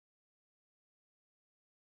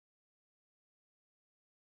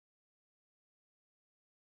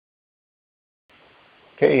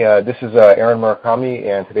Okay, this is Aaron Murakami,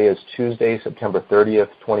 and today is Tuesday, September 30th,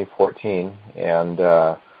 2014, and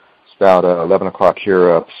it's about 11 o'clock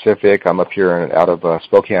here Pacific. I'm up here out of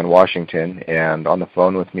Spokane, Washington, and on the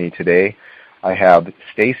phone with me today I have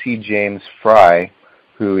Stacy James Fry,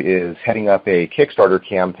 who is heading up a Kickstarter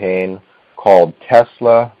campaign called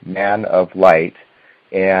Tesla Man of Light,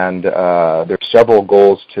 and there's several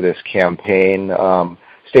goals to this campaign.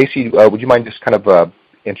 Stacy, would you mind just kind of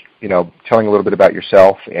telling a little bit about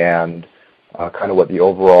yourself and kind of what the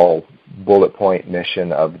overall bullet point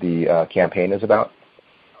mission of the campaign is about?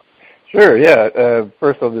 Sure, yeah.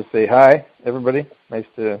 First I'll just say hi, everybody. Nice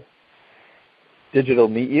to digital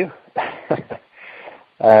meet you.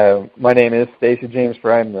 My name is Stacy James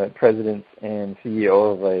Fry. I'm the president and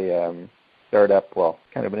CEO of a startup,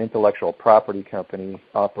 kind of an intellectual property company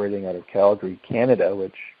operating out of Calgary, Canada,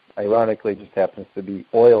 which ironically just happens to be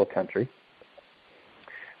oil country.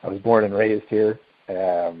 I was born and raised here,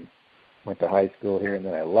 went to high school here, and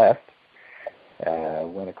then I left.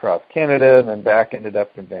 Went across Canada and then back, ended up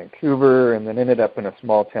in Vancouver, and then ended up in a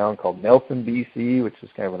small town called Nelson, BC, which is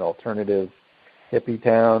kind of an alternative hippie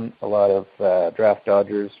town. A lot of draft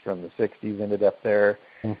dodgers from the 60s ended up there.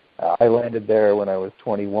 I landed there when I was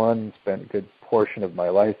 21, spent a good portion of my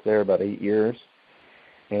life there, about 8 years.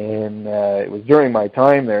 And it was during my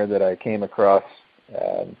time there that I came across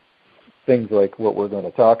things like what we're going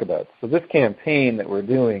to talk about. So this campaign that we're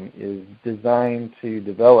doing is designed to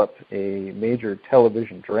develop a major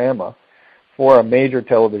television drama for a major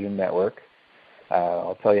television network.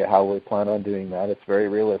 I'll tell you how we plan on doing that. It's very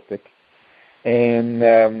realistic. And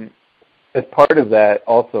as part of that,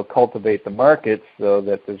 also cultivate the market so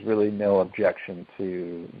that there's really no objection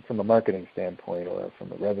to, from a marketing standpoint or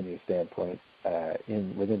from a revenue standpoint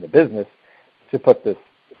within the business, to put this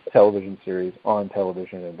television series on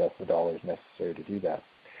television and invest the dollars necessary to do that.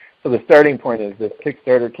 So the starting point is this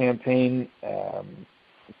Kickstarter campaign.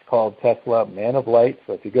 It's called Tesla Man of Light.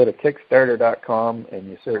 So if you go to Kickstarter.com and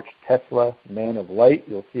you search Tesla Man of Light,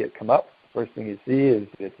 you'll see it come up. First thing you see is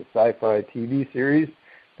it's a sci-fi TV series.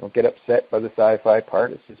 Don't get upset by the sci-fi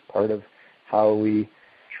part. It's just part of how we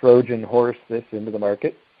Trojan horse this into the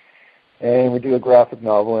market. And we do a graphic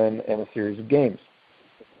novel and a series of games.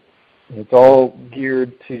 It's all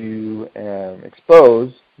geared to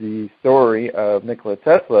expose the story of Nikola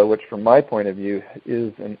Tesla, which from my point of view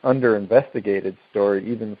is an under-investigated story,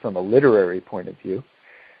 even from a literary point of view.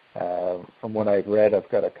 From what I've read, I've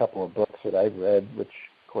got a couple of books that I've read, which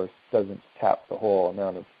of course doesn't tap the whole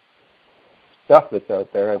amount of stuff that's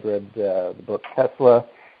out there. I've read the book Tesla,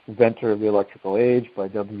 Inventor of the Electrical Age by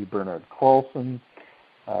W. Bernard Carlson.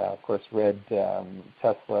 Of course, read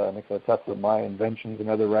Nikola Tesla, My Inventions and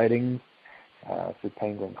Other Writings through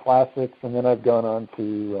Penguin Classics. And then I've gone on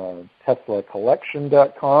to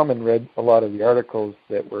TeslaCollection.com and read a lot of the articles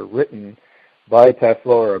that were written by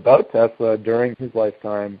Tesla or about Tesla during his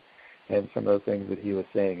lifetime and some of the things that he was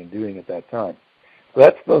saying and doing at that time. So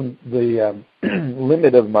that's the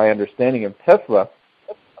limit of my understanding of Tesla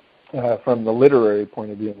from the literary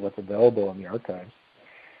point of view and what's available in the archives.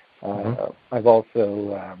 I've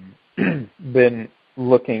also been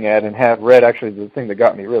looking at and have read, actually the thing that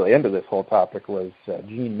got me really into this whole topic was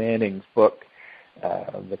Gene Manning's book,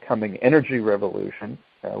 The Coming Energy Revolution,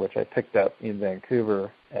 which I picked up in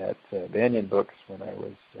Vancouver at Banyan Books when I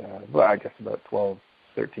was, I guess about 12,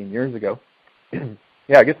 13 years ago.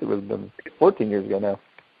 Yeah, I guess it was 14 years ago now.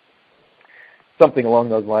 Something along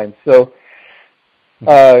those lines. So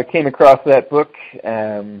came across that book,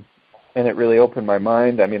 and it really opened my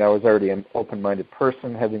mind. I mean, I was already an open-minded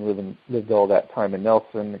person, having lived all that time in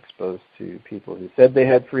Nelson, exposed to people who said they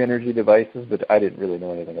had free energy devices, but I didn't really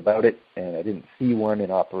know anything about it, and I didn't see one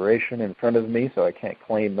in operation in front of me, so I can't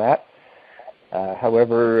claim that.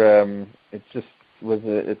 However, it just was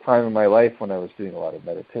a time in my life when I was doing a lot of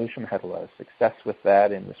meditation, had a lot of success with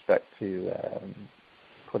that in respect to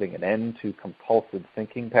putting an end to compulsive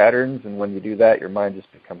thinking patterns, and when you do that, your mind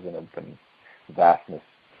just becomes an open vastness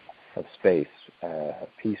of space,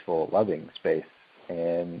 peaceful, loving space.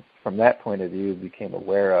 And from that point of view, became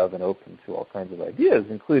aware of and open to all kinds of ideas,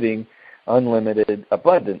 including unlimited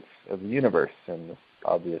abundance of the universe. And the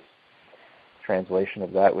obvious translation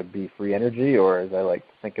of that would be free energy, or as I like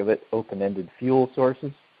to think of it, open-ended fuel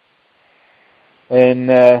sources. And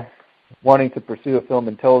wanting to pursue a film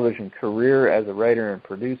and television career as a writer and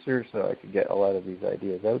producer so I could get a lot of these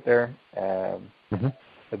ideas out there.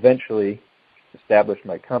 Eventually established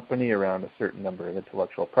my company around a certain number of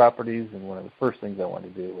intellectual properties, and one of the first things I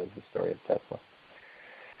wanted to do was the story of Tesla.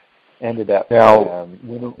 Ended up. Now,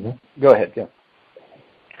 go ahead, yeah.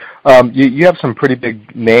 You have some pretty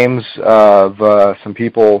big names of some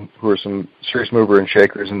people who are some serious mover and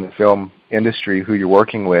shakers in the film industry who you're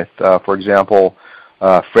working with. For example,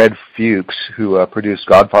 Fred Fuchs, who produced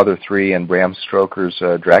Godfather 3 and Bram Stoker's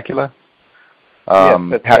Dracula.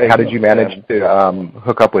 Yes, how did you manage to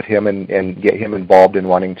hook up with him and get him involved in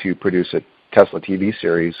wanting to produce a Tesla TV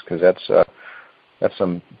series? Because that's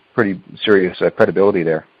some pretty serious credibility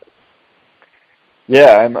there.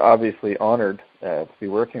 Yeah, I'm obviously honored to be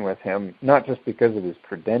working with him, not just because of his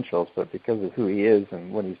credentials, but because of who he is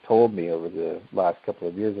and what he's told me over the last couple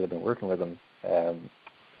of years that I've been working with him.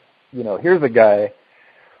 Here's a guy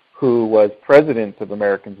who was president of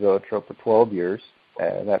American Zoetrope for 12 years.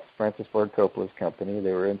 That's Francis Ford Coppola's company.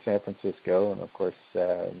 They were in San Francisco, and of course,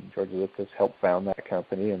 George Lucas helped found that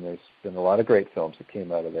company, and there's been a lot of great films that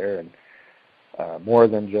came out of there. And more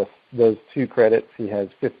than just those 2 credits, he has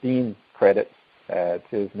 15 credits to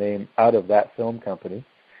his name out of that film company,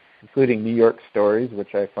 including New York Stories,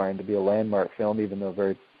 which I find to be a landmark film, even though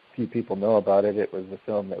very few people know about it. It was a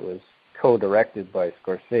film that was co-directed by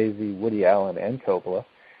Scorsese, Woody Allen, and Coppola,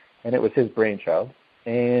 and it was his brainchild.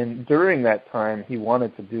 And during that time, he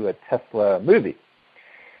wanted to do a Tesla movie,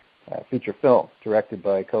 feature film, directed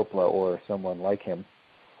by Coppola or someone like him.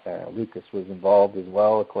 Lucas was involved as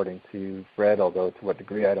well, according to Fred, although to what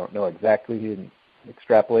degree I don't know exactly. He didn't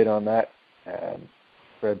extrapolate on that.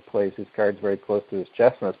 Fred plays his cards very close to his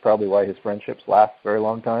chest, and that's probably why his friendships last a very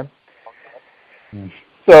long time.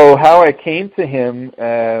 So how I came to him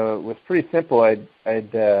was pretty simple.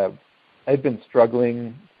 I'd been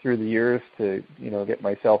struggling through the years to get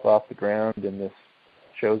myself off the ground in this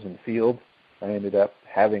chosen field. I ended up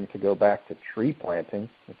having to go back to tree planting,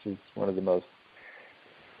 which is one of the most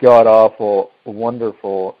god-awful,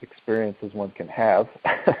 wonderful experiences one can have.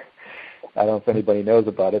 I don't know if anybody knows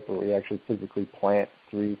about it, but we actually physically plant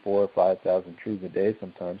 3,000, 4,000, 5,000 trees a day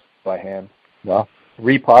sometimes by hand. Wow.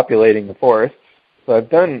 Repopulating the forests. So I've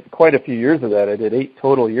done quite a few years of that. I did 8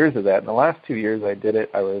 total years of that. In the last 2 years I did it,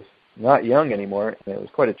 I was not young anymore, and it was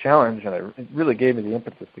quite a challenge, and it really gave me the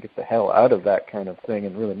impetus to get the hell out of that kind of thing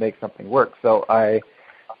and really make something work. So I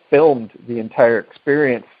filmed the entire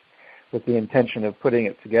experience with the intention of putting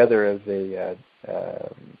it together as a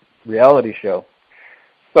reality show.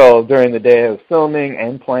 So during the day I was filming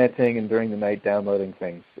and planting, and during the night downloading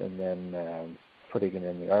things, and then putting it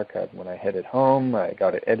in the archive. When I headed home, I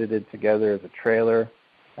got it edited together as a trailer.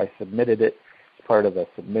 I submitted it as part of a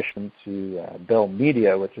submission to Bell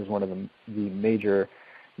Media, which is one of the major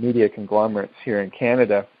media conglomerates here in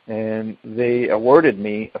Canada, and they awarded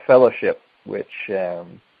me a fellowship, which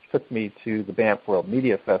took me to the Banff World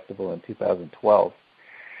Media Festival in 2012.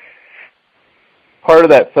 Part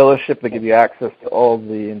of that fellowship, they give you access to all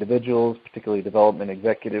the individuals, particularly development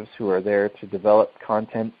executives, who are there to develop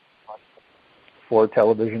content for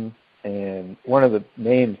television. And one of the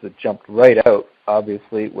names that jumped right out,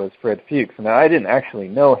 obviously, was Fred Fuchs. Now, I didn't actually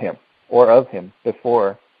know him or of him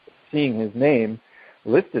before seeing his name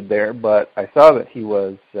listed there, but I saw that he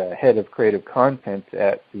was head of creative content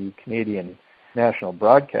at the Canadian National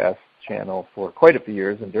Broadcast Channel for quite a few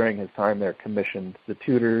years, and during his time there commissioned The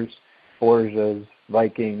Tudors, Borgias,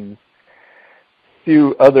 Vikings, a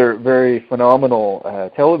few other very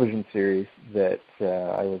phenomenal television series that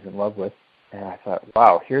I was in love with. And I thought,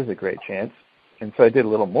 wow, here's a great chance. And so I did a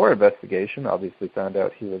little more investigation, obviously found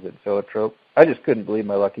out he was at Zoetrope. I just couldn't believe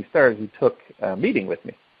my lucky stars. He took a meeting with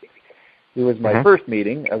me. It was my first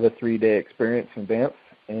meeting of a 3-day experience in Banff.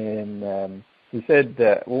 And he said,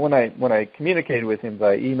 when I communicated with him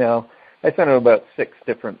by email, I sent him about 6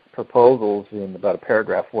 different proposals in about a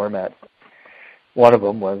paragraph format. One of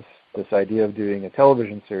them was this idea of doing a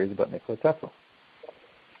television series about Nikola Tesla.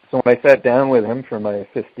 So when I sat down with him for my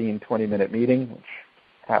 15, 20-minute meeting, which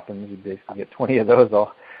happens, you basically get 20 of those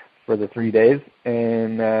all for the 3 days,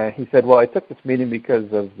 and he said, well, I took this meeting because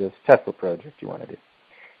of this Tesla project you want to do.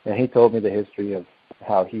 And he told me the history of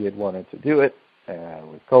how he had wanted to do it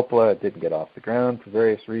with Coppola. It didn't get off the ground for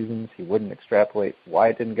various reasons. He wouldn't extrapolate why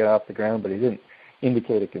it didn't get off the ground, but he didn't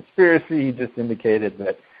indicate a conspiracy. He just indicated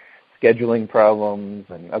that scheduling problems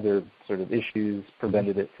and other sort of issues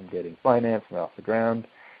prevented it from getting financed and off the ground.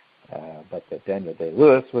 But that Daniel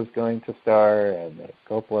Day-Lewis was going to star and that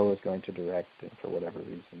Coppola was going to direct, and for whatever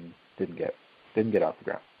reason didn't get off the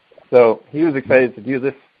ground. So he was excited to do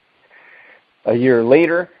this. A year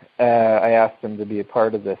later, I asked him to be a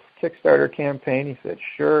part of this Kickstarter campaign. He said,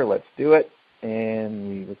 sure, let's do it. And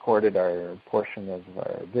we recorded our portion of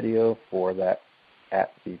our video for that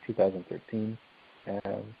at the 2013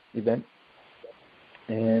 event.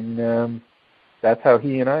 And that's how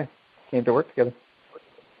he and I came to work together.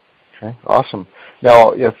 Okay, awesome.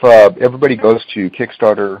 Now, if everybody goes to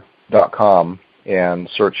Kickstarter facebook.com and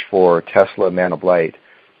search for Tesla Man of Light.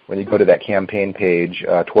 When you go to that campaign page,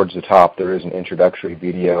 towards the top, there is an introductory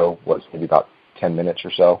video, maybe about 10 minutes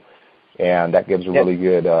or so, and that gives a really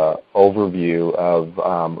good overview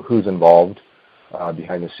of who's involved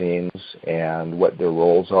behind the scenes and what their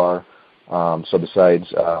roles are. So besides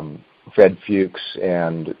Fred Fuchs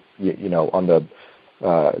and, on the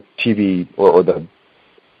TV or the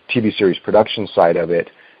TV series production side of it,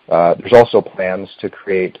 there's also plans to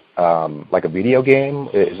create like a video game.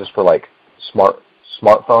 Is this for like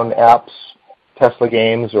smartphone apps, Tesla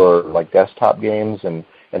games, or like desktop games, and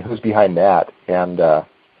who's behind that? And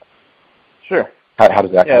sure, how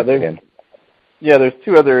does that fit in? Yeah, there's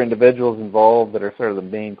two other individuals involved that are sort of the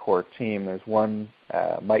main core team. There's one,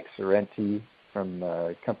 Mike Sorrenti, from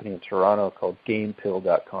a company in Toronto called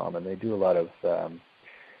GamePill.com, and they do a lot of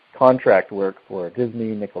contract work for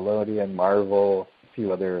Disney, Nickelodeon, Marvel, a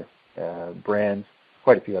few other brands,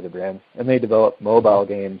 quite a few other brands. And they develop mobile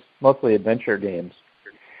games, mostly adventure games.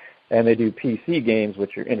 And they do PC games,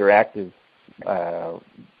 which are interactive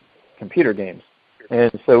computer games.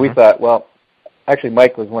 And so we thought, well, actually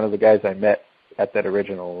Mike was one of the guys I met at that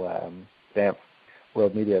original Banff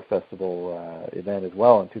World Media Festival event as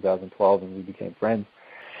well in 2012, and we became friends.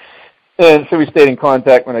 And so we stayed in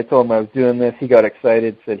contact. When I told him I was doing this, he got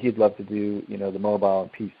excited, said he'd love to do, the mobile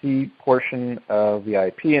and PC portion of the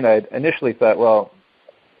IP. And I initially thought, well,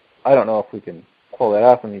 I don't know if we can pull that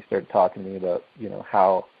off. And he started talking to me about,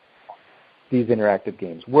 how these interactive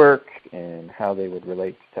games work and how they would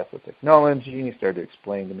relate to Tesla technology. And he started to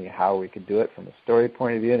explain to me how we could do it from a story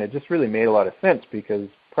point of view. And it just really made a lot of sense, because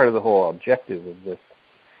part of the whole objective of this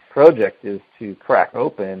project is to crack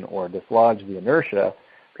open or dislodge the inertia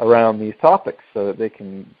around these topics so that they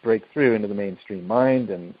can break through into the mainstream mind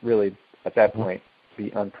and really, at that point, be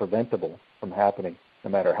unpreventable from happening, no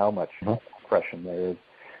matter how much oppression there is,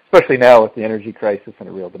 especially now with the energy crisis and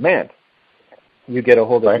a real demand. You get a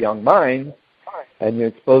hold of young minds and you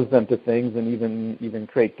expose them to things, and even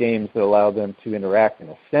create games that allow them to interact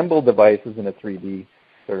and assemble devices in a 3D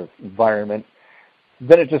sort of environment.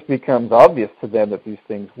 Then it just becomes obvious to them that these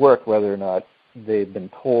things work, whether or not they've been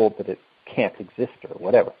told that it can't exist or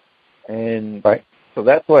whatever. And so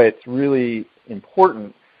that's why it's really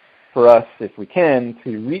important for us, if we can,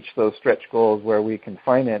 to reach those stretch goals where we can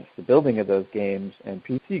finance the building of those games and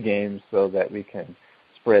PC games so that we can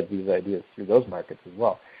spread these ideas through those markets as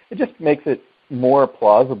well. It just makes it more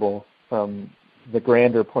plausible from the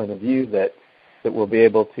grander point of view that we'll be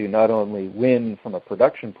able to not only win from a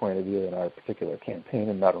production point of view in our particular campaign,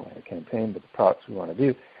 and not only our campaign, but the products we want to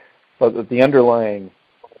do, but that the underlying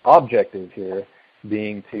objective here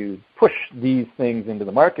being to push these things into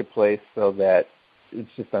the marketplace so that it's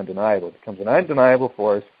just undeniable. It becomes an undeniable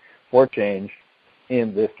force for change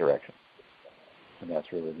in this direction. And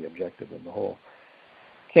that's really the objective of the whole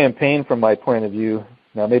campaign from my point of view.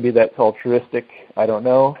 Now, maybe that's altruistic. I don't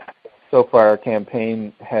know. So far, our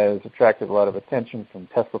campaign has attracted a lot of attention from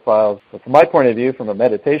Teslophiles. But from my point of view, from a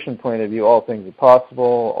meditation point of view, all things are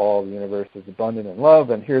possible. All the universe is abundant in love,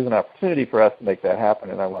 and here's an opportunity for us to make that happen,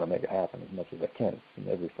 and I want to make it happen as much as I can in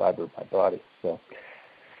every fiber of my body. So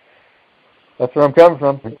that's where I'm coming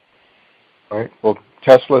from. All right. Well,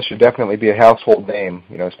 Tesla should definitely be a household name,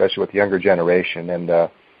 especially with the younger generation, and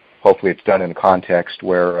hopefully it's done in a context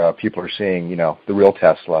where people are seeing, the real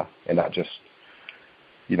Tesla and not just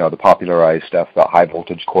the popularized stuff about high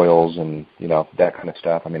voltage coils and, that kind of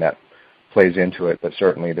stuff. I mean, that plays into it, but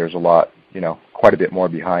certainly there's a lot, quite a bit more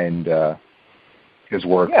behind his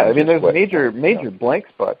work. Yeah, I mean, there's major blank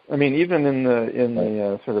spots. I mean, even in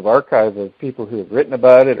the sort of archive of people who have written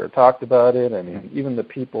about it or talked about it, I mean, even the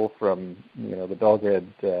people from, the Belgrade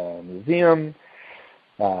Museum,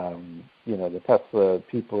 the Tesla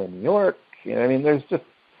people in New York, I mean, there's just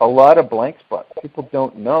a lot of blank spots. People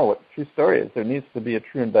don't know what the true story is. There needs to be a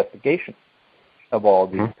true investigation of all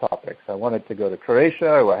these topics. I wanted to go to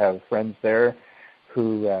Croatia. I have friends there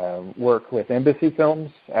who work with Embassy Films.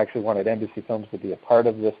 I actually wanted Embassy Films to be a part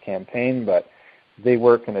of this campaign, but they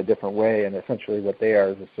work in a different way, and essentially what they are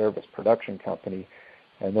is a service production company.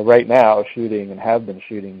 And they're right now shooting and have been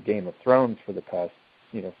shooting Game of Thrones for the past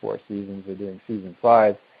 4 seasons. They're doing season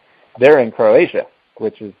 5. They're in Croatia,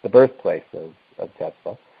 which is the birthplace of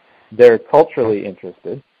Tesla. They're culturally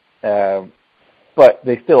interested, but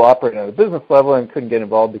they still operate on a business level and couldn't get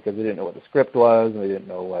involved because they didn't know what the script was, and they didn't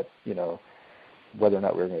know what, whether or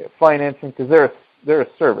not we were going to get financing, because they're a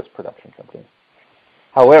service production company.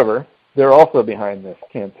 However, they're also behind this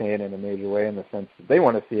campaign in a major way in the sense that they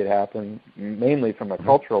want to see it happen, mainly from a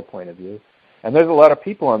cultural point of view. And there's a lot of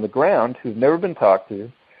people on the ground who've never been talked to,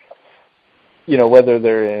 whether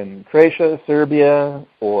they're in Croatia, Serbia,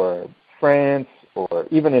 or France, or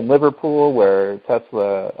even in Liverpool, where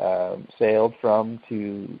Tesla sailed from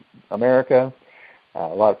to America. A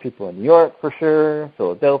lot of people in New York, for sure,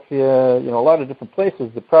 Philadelphia, a lot of different places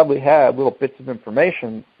that probably have little bits of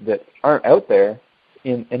information that aren't out there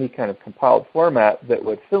in any kind of compiled format that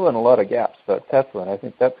would fill in a lot of gaps about Tesla. And I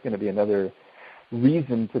think that's going to be another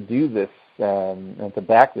reason to do this and to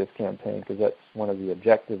back this campaign, because that's one of the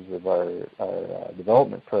objectives of our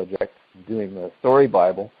development project, doing the Story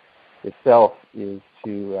Bible itself, is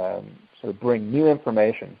to sort of bring new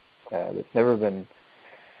information that's never been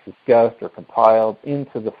discussed or compiled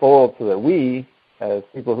into the fold, so that we, as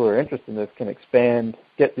people who are interested in this, can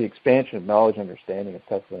get the expansion of knowledge and understanding of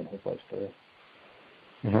Tesla and his life story.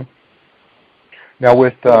 Mm-hmm. Now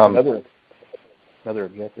with another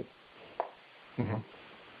objective. Mm-hmm.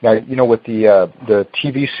 Now, with the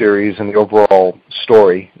TV series and the overall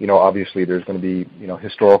story, obviously there's going to be,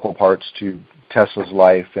 historical parts to Tesla's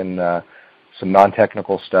life and some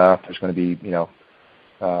non-technical stuff. There's going to be,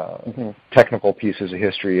 technical pieces of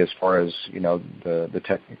history as far as,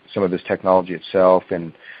 some of this technology itself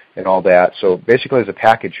and all that. So basically as a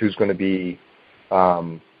package, who's going to be,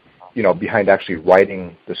 behind actually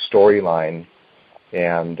writing the storyline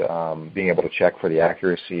and being able to check for the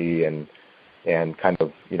accuracy and kind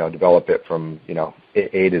of, develop it from,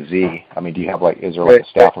 A to Z. I mean, do you have is there a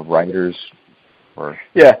staff of writers? Or?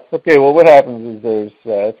 Yeah. Okay. Well, what happens is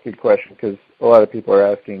that's a good question, because a lot of people are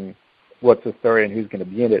asking what's the story and who's going to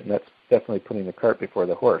be in it, and that's definitely putting the cart before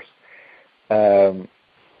the horse. In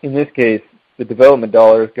this case, the development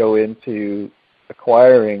dollars go into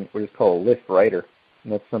acquiring what is called a list writer,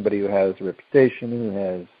 and that's somebody who has a reputation, who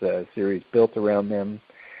has a series built around them.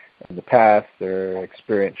 In the past, they're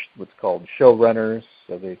experienced what's called showrunners,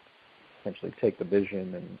 so they essentially take the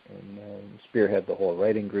vision and spearhead the whole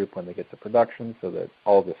writing group when they get to production, so that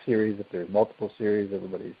all the series, if there's multiple series,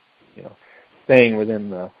 everybody's staying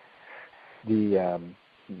within the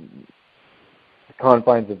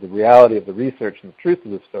confines of the reality of the research and the truth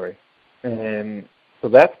of the story. And so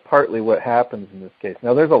that's partly what happens in this case.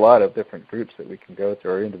 Now, there's a lot of different groups that we can go to,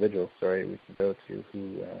 or individuals, we can go to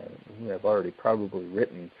who have already probably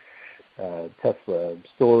written Tesla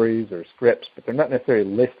stories or scripts, but they're not necessarily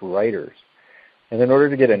list writers. And in order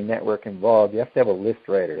to get a network involved, you have to have a list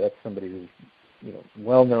writer. That's somebody who's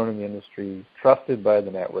well known in the industry, trusted by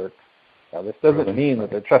the network. Now, this doesn't mean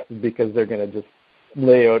that they're trusted because they're going to just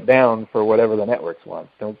lay it down for whatever the networks want.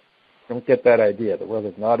 Don't get that idea. The world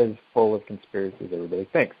is not as full of conspiracies as everybody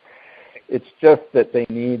thinks. It's just that they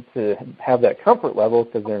need to have that comfort level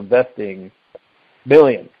because they're investing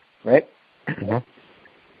billions, right? Mm-hmm.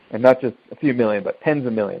 And not just a few million, but tens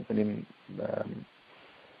of millions. I mean,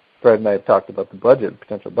 Fred and I have talked about the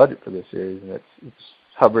potential budget for this series, and it's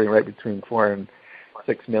hovering right between $4 and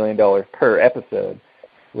 $6 million per episode,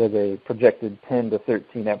 with a projected 10 to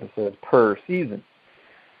 13 episodes per season.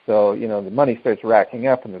 So, the money starts racking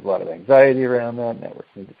up, and there's a lot of anxiety around that. Networks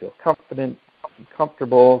need to feel confident and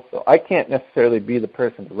comfortable. So I can't necessarily be the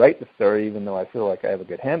person to write the story, even though I feel like I have a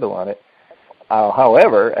good handle on it.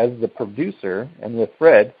 However, as the producer, and with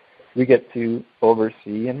Fred, we get to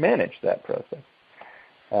oversee and manage that process.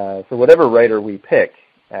 So whatever writer we pick,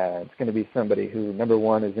 it's going to be somebody who, number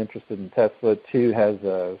one, is interested in Tesla, two, has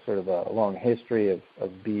a sort of a long history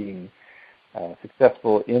of being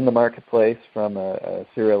successful in the marketplace from a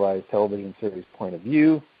serialized television series point of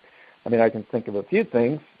view. I mean, I can think of a few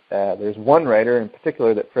things. There's one writer in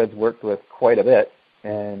particular that Fred's worked with quite a bit,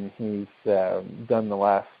 and he's done the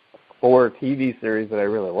last 4 TV series that I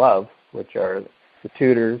really love, which are The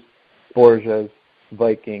Tudors, Borgias,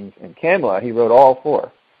 Vikings, and Camelot. He wrote all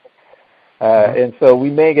 4. And so we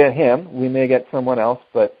may get him, we may get someone else,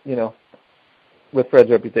 but, with Fred's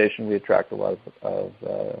reputation, we attract a lot of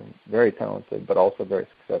very talented but also very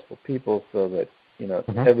successful people, so that,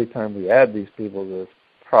 every time we add these people, the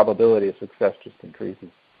probability of success just increases.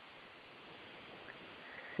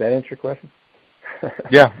 Does that answer your question?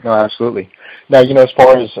 Yeah, no, absolutely. Now, as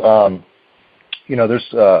far as,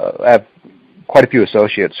 there's, I have quite a few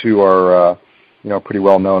associates who are, pretty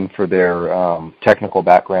well known for their technical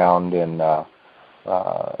background and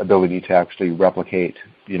ability to actually replicate,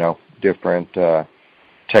 different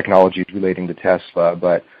technologies relating to Tesla.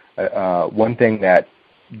 But one thing that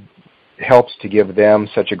helps to give them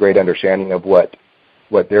such a great understanding of what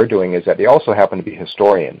they're doing is that they also happen to be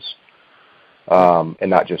historians and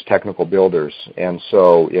not just technical builders. And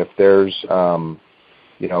so if there's,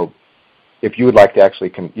 if you would like to actually,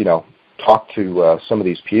 talk to some of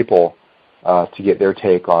these people to get their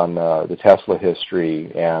take on the Tesla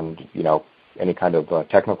history and, any kind of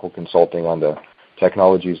technical consulting on the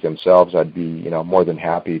technologies themselves, I'd be more than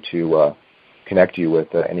happy to connect you with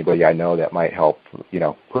anybody I know that might help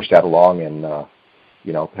push that along and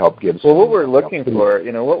help give. Well, what we're looking for,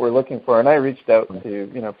 and I reached out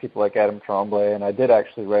to people like Adam Tremblay, and I did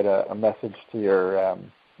actually write a message to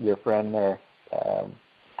your friend there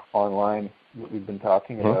online that we've been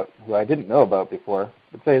talking about, who I didn't know about before.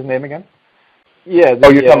 But say his name again. Yeah.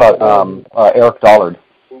 You're talking about Eric Dollard.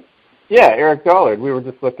 Yeah, Eric Dollard. We were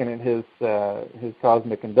just looking at his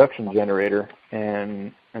cosmic induction generator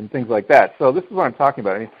and things like that. So this is what I'm talking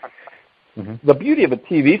about. I mean, the beauty of a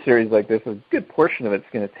TV series like this is a good portion of it's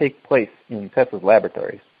going to take place in Tesla's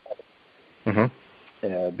laboratories.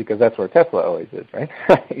 Because that's where Tesla always is, right?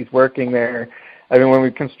 He's working there. I mean, when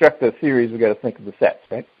we construct a series, we've got to think of the sets,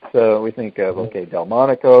 right? So we think of,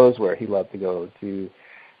 Delmonico's, where he loved to go to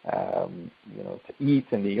eat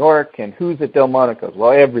in New York, and who's at Delmonico's?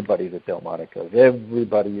 Well, everybody's at Delmonico's.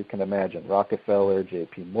 Everybody you can imagine: Rockefeller,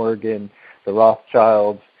 J.P. Morgan, the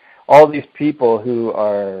Rothschilds, all these people who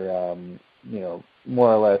are,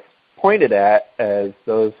 more or less pointed at as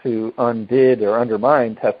those who undid or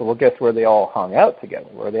undermined Tesla. Well, guess where they all hung out together,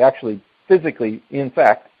 where they actually physically, in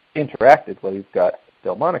fact, interacted. Well, you've got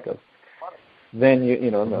Delmonico's. Then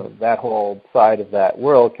that whole side of that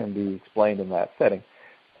world can be explained in that setting.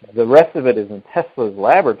 The rest of it is in Tesla's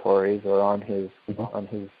laboratories or on his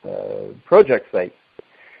project site.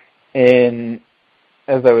 And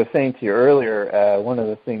as I was saying to you earlier, one of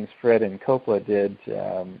the things Fred and Coppola did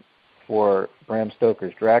for Bram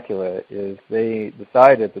Stoker's Dracula is they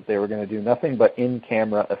decided that they were going to do nothing but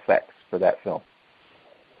in-camera effects for that film.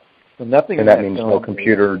 So nothing. And that means no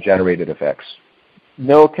computer-generated effects.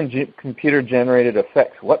 No computer-generated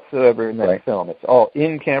effects whatsoever in that film. It's all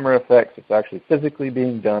in-camera effects. It's actually physically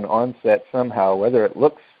being done on set somehow. Whether it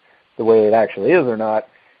looks the way it actually is or not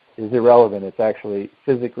is irrelevant. It's actually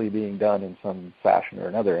physically being done in some fashion or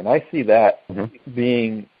another. And I see that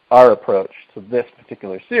being our approach to this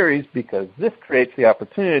particular series, because this creates the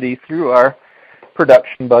opportunity through our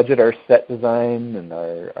production budget, our set design, and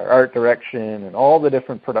our art direction, and all the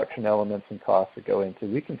different production elements and costs that go into.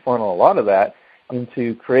 We can funnel a lot of that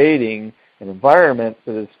into creating an environment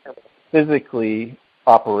that is physically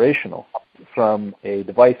operational from a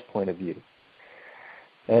device point of view.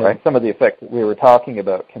 And some of the effects that we were talking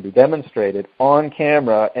about can be demonstrated on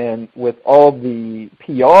camera, and with all the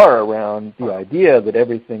PR around the idea that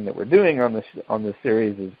everything that we're doing on this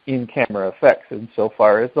series is in-camera effects,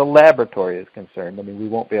 insofar as the laboratory is concerned. I mean, we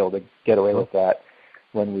won't be able to get away with that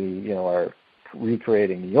when we are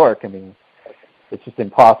recreating New York. I mean, it's just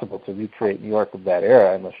impossible to recreate New York of that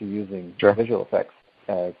era unless you're using visual effects,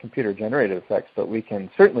 computer-generated effects. But we can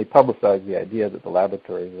certainly publicize the idea that the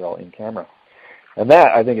laboratories are all in-camera. And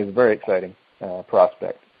that, I think, is a very exciting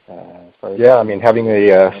prospect. I mean, having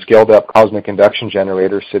a scaled-up cosmic induction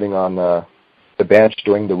generator sitting on the bench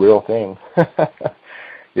doing the real thing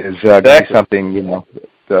is something,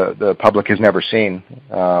 the public has never seen.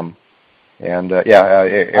 Eric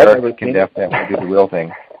can definitely do the real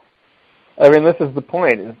thing. I mean, this is the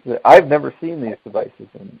point, is that I've never seen these devices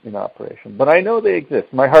in operation, but I know they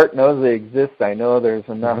exist. My heart knows they exist. I know there's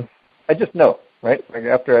enough. I just know, right? Like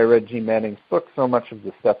after I read Jean Manning's book, so much of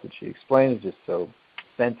the stuff that she explained is just so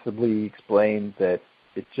sensibly explained that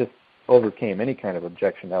it just overcame any kind of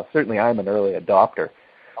objection. Now, certainly I'm an early adopter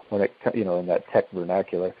when it, in that tech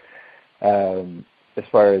vernacular, as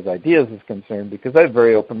far as ideas is concerned, because I have a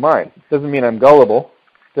very open mind. It doesn't mean I'm gullible.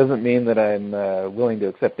 Doesn't mean that I'm willing to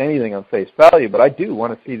accept anything on face value, but I do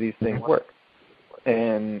want to see these things work.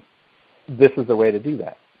 And this is a way to do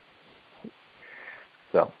that.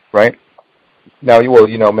 So. Right. Now, you were,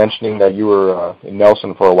 mentioning that you were in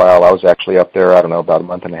Nelson for a while. I was actually up there, I don't know, about a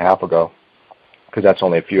month and a half ago, because that's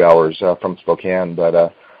only a few hours from Spokane. But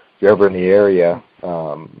if you're ever in the area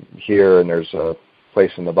here and there's a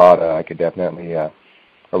place in Nevada, I could definitely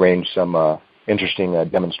arrange some interesting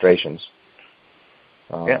demonstrations.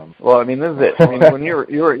 Well, I mean, this is it. I mean, when you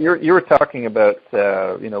were talking about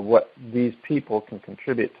what these people can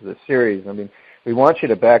contribute to the series. I mean, we want you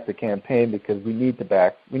to back the campaign because we need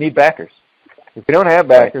backers. If we don't have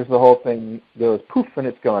backers, the whole thing goes poof and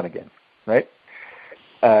it's gone again, right?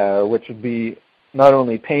 Which would be not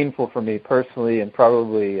only painful for me personally and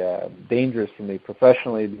probably dangerous for me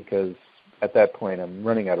professionally, because at that point I'm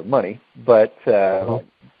running out of money, but it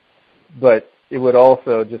would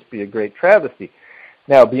also just be a great travesty.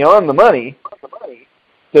 Now, beyond the money,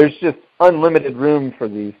 there's just unlimited room for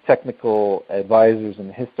these technical advisors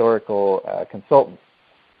and historical consultants.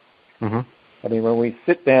 I mean, when we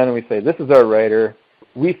sit down and we say, this is our writer,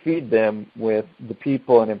 we feed them with the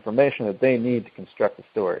people and information that they need to construct the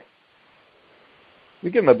story. We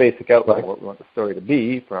give them a basic outline of what we want the story to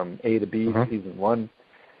be, from A to B, season 1.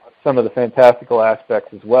 Some of the fantastical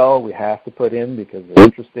aspects as well we have to put in because they're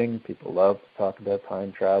interesting. People love to talk about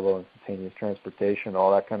time travel, instantaneous transportation,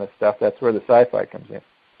 all that kind of stuff. That's where the sci-fi comes in.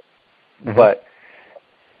 But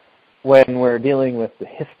when we're dealing with the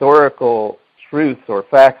historical truths or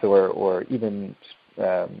facts or even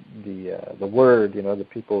the word, the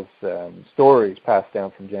people's stories passed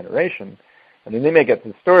down from generation, I mean, they may get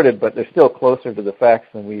distorted, but they're still closer to the facts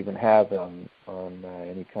than we even have on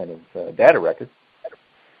any kind of data record,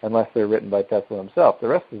 unless they're written by Tesla himself. The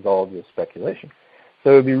rest is all just speculation.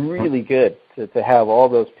 So it would be really good to have all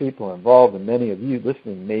those people involved, and many of you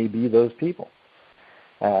listening may be those people.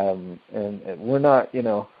 And we're not,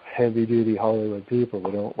 heavy-duty Hollywood people.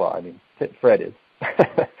 We don't. Well, I mean, Fred is,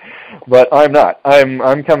 but I'm not.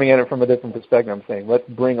 I'm coming at it from a different perspective. I'm saying let's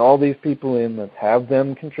bring all these people in. Let's have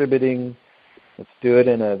them contributing. Let's do it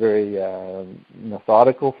in a very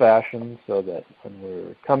methodical fashion, so that when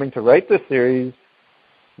we're coming to write this series,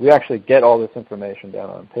 we actually get all this information down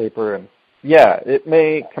on paper. And yeah, it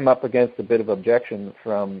may come up against a bit of objection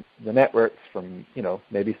from the networks, from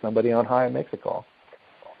maybe somebody on high makes a call.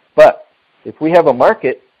 But if we have a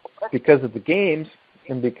market because of the games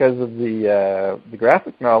and because of the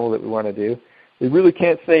graphic novel that we want to do, we really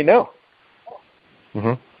can't say no.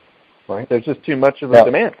 Right? There's just too much of a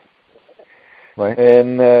demand. Right.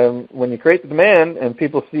 And when you create the demand and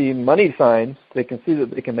people see money signs, they can see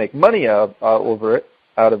that they can make money out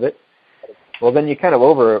of it. Well, then you kind of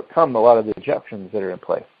overcome a lot of the objections that are in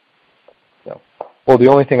place. So. Well, the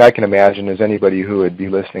only thing I can imagine is anybody who would be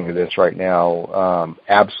listening to this right now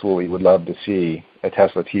absolutely would love to see a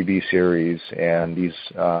Tesla TV series and these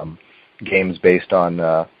games based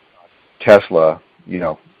on Tesla,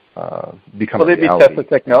 become Well, they'd be reality. Tesla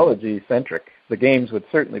technology-centric. The games would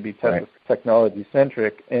certainly be Tesla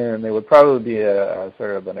technology-centric, and they would probably be a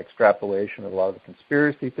sort of an extrapolation of a lot of the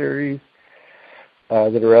conspiracy theories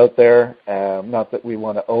that are out there. Not that we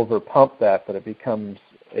want to overpump that, but it becomes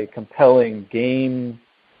a compelling game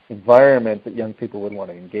environment that young people would want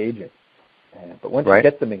to engage in. But once you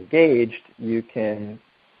get them engaged, you can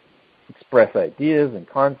express ideas and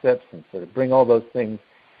concepts and sort of bring all those things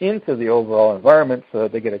into the overall environment so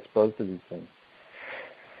that they get exposed to these things.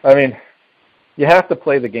 I mean, you have to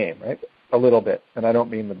play the game, right? A little bit. And I don't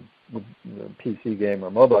mean the PC game or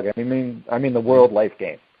mobile game. I mean the world life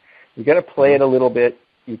game. You got to play it a little bit.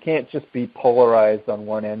 You can't just be polarized on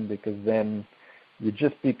one end, because then you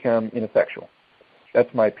just become ineffectual.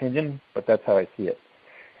 That's my opinion, but that's how I see it.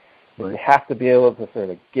 You have to be able to sort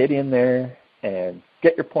of get in there and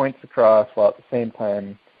get your points across while at the same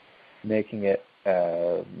time making it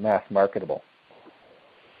mass marketable.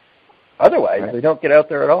 Otherwise, they don't get out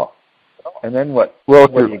there at all. And then what? Well,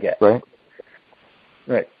 what do you get? Right.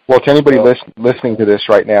 Well, to anybody listening to this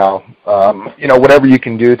right now, whatever you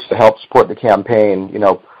can do to help support the campaign,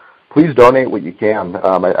 please donate what you can.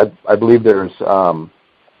 I believe there's,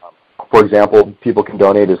 for example, people can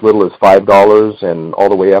donate as little as $5 and all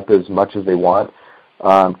the way up as much as they want.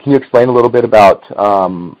 Can you explain a little bit about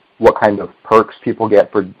what kind of perks people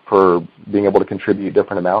get for being able to contribute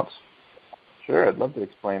different amounts? Sure, I'd love to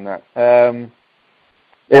explain that.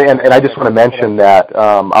 And I just want to mention that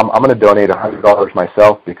I'm going to donate $100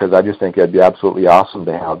 myself, because I just think it'd be absolutely awesome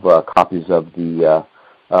to have copies of the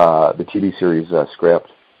TV series script.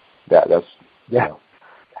 I think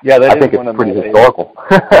it's pretty historical.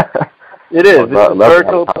 It is. It's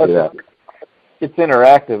historical, but it's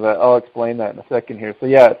interactive. I'll explain that in a second here. So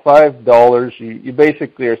yeah, at $5, you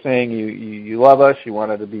basically are saying you love us. You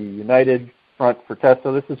want it to be united front for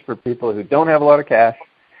Tesla. This is for people who don't have a lot of cash,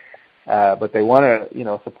 but they want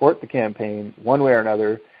to support the campaign one way or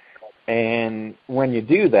another. And when you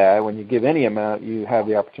do that, when you give any amount, you have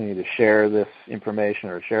the opportunity to share this information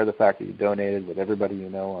or share the fact that you donated with everybody you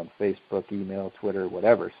know on Facebook, email, Twitter,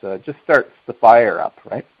 whatever. So it just starts the fire up,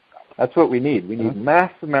 right? That's what we need. We need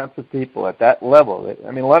mass amounts of people at that level.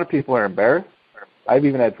 I mean, a lot of people are embarrassed. I've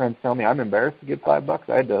even had friends tell me I'm embarrassed to give $5.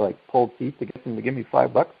 I had to pull teeth to get them to give me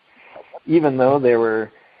 $5, even though they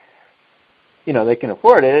were, they can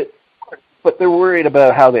afford it. But they're worried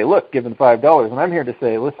about how they look given $5. And I'm here to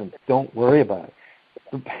say, listen, don't worry about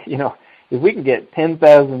it. If we can get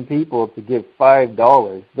 10,000 people to give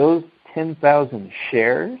 $5, those 10,000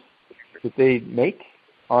 shares that they make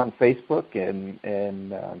on Facebook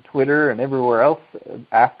and on Twitter and everywhere else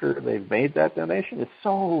after they've made that donation is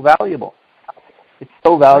so valuable. It's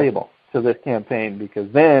so valuable to this campaign,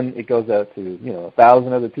 because then it goes out to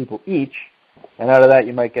 1,000 other people each. And out of that,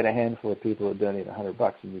 you might get a handful of people who donate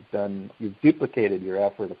 $100, and you've duplicated your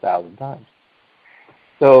effort 1,000 times.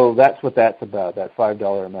 So that's what that's about, that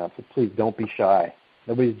 $5 amount. So please don't be shy.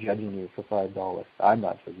 Nobody's judging you for $5. I'm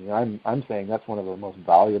not judging you. I'm saying that's one of the most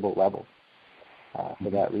valuable levels for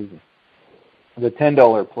that reason. The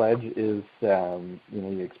 $10 pledge is,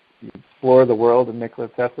 you explore the world of Nikola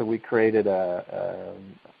Tesla. We created a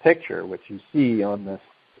picture, which you see on this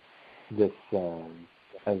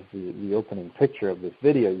as the opening picture of this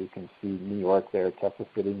video. You can see New York there, Tesla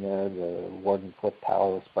sitting there, the Wardenclyffe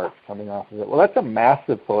Tower with sparks coming off of it. Well, that's a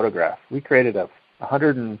massive photograph. We created a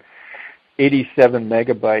 187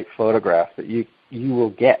 megabyte photograph that you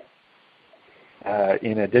will get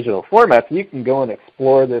in a digital format, so you can go and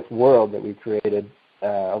explore this world that we created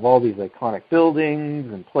of all these iconic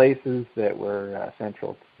buildings and places that were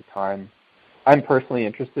central to the time. I'm personally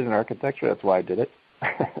interested in architecture. That's why I did it.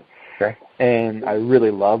 Okay. And I really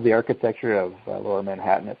love the architecture of Lower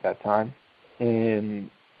Manhattan at that time. And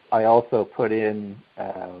I also put in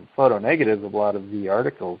photo negatives of a lot of the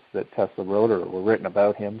articles that Tesla wrote or were written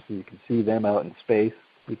about him, so you can see them out in space.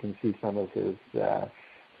 You can see some of his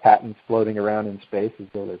patents floating around in space as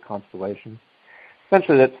though they're constellations.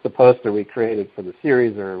 Essentially, that's the poster we created for the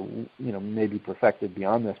series, or maybe perfected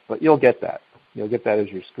beyond this. But you'll get that. You'll get that as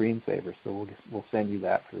your screensaver. So we'll send you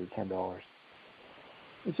that for $10.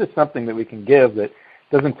 It's just something that we can give that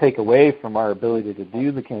doesn't take away from our ability to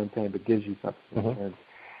do the campaign, but gives you something.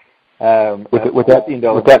 With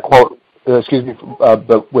that quote, excuse me,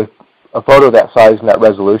 but with a photo that size and that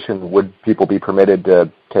resolution, would people be permitted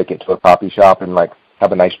to take it to a copy shop and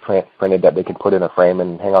have a nice print printed that they could put in a frame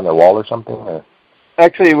and hang on their wall or something? Or?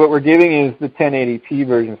 Actually, what we're giving is the 1080p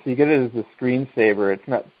version, so you get it as a screensaver. It's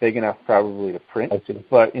not big enough probably to print,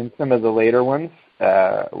 but in some of the later ones,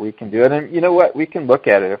 we can do it. And you know what? We can look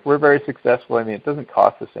at it. If we're very successful, it doesn't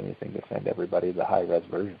cost us anything to send everybody the high-res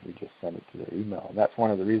version. We just send it to their email. And that's one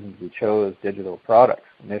of the reasons we chose digital products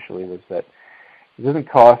initially, was that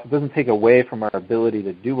it doesn't take away from our ability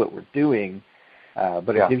to do what we're doing,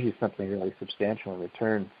 but it gives you something really substantial in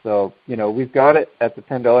return. So, we've got it at the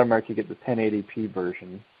 $10 mark. You get the 1080p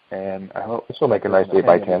version, and I hope this will make a nice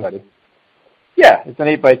 8x10. Yeah, it's an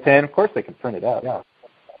 8x10. Of course, they can print it out.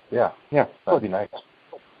 Yeah, that would be nice.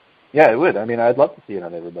 Yeah, it would. I'd love to see it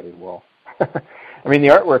on everybody's wall. The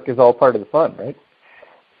artwork is all part of the fun, right?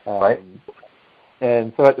 Right.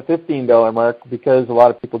 And so at the $15 mark, because a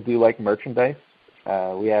lot of people do like merchandise,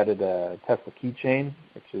 we added a Tesla keychain,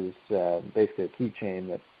 which is basically a keychain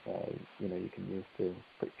that you can use to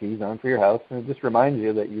put keys on for your house, and it just reminds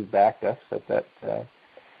you that you backed us at that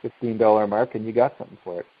 $15 mark, and you got something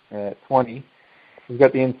for it. At $20, we've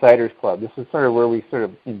got the Insiders Club. This is sort of where we sort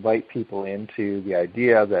of invite people into the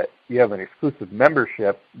idea that you have an exclusive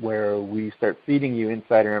membership where we start feeding you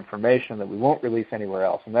insider information that we won't release anywhere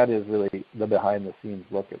else, and that is really the behind-the-scenes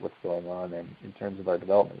look at what's going on and in terms of our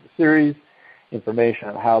development of the series, information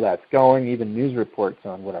on how that's going, even news reports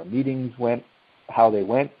on what our meetings went, how they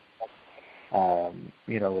went,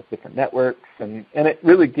 with different networks, and it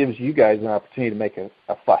really gives you guys an opportunity to make a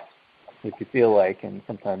fuss if you feel like, and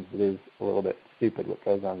sometimes it is a little bit stupid what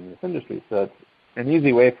goes on in this industry. So it's an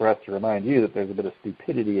easy way for us to remind you that there's a bit of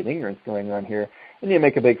stupidity and ignorance going on here, and you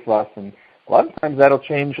make a big fuss, and a lot of times that'll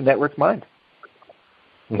change the network's mind.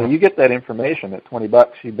 So you get that information at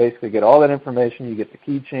 $20. You basically get all that information. You get the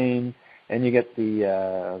keychain, and you get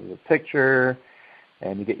the picture,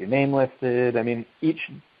 and you get your name listed. Each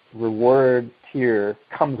reward tier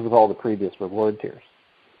comes with all the previous reward tiers.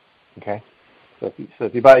 Okay? So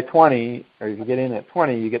if you buy 20, or if you get in at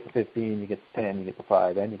 20, you get the 15, you get the 10, you get the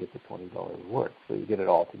 5, and you get the $20 reward. So you get it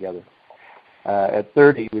all together. At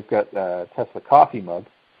 30, we've got Tesla coffee mug.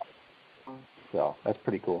 So that's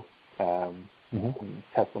pretty cool.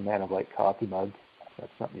 Tesla Man of Light coffee mug.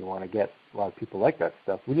 That's something you want to get. A lot of people like that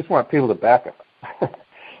stuff. We just want people to back us. So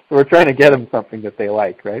we're trying to get them something that they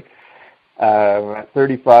like, right? At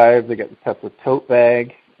 35, they got the Tesla tote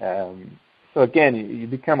bag. So again, you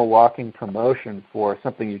become a walking promotion for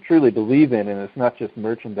something you truly believe in, and it's not just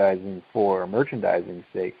merchandising for merchandising's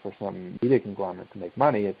sake for some media conglomerate to make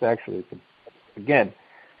money. It's actually to, again,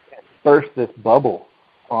 burst this bubble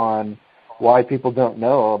on why people don't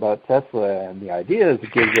know about Tesla, and the idea is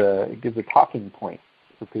it gives a talking point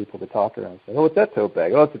for people to talk around and say, oh, what's that tote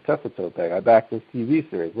bag? Oh, it's a Tesla tote bag. I backed this TV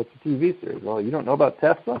series. What's the TV series? Well, you don't know about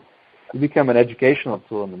Tesla? You become an educational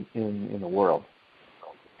tool in the world.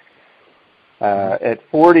 At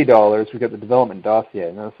 $40, we've got the development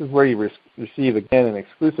dossier. Now, this is where you receive, again, an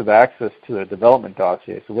exclusive access to a development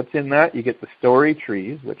dossier. So what's in that? You get the story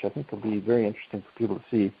trees, which I think will be very interesting for people to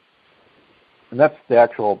see. And that's the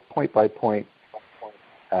actual point-by-point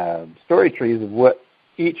story trees of what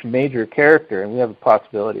each major character, and we have a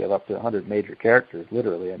possibility of up to 100 major characters,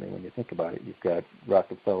 literally. When you think about it, you've got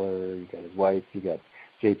Rockefeller, you've got his wife, you've got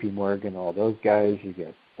J.P. Morgan, all those guys. You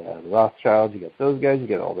get the Rothschilds. You get those guys. You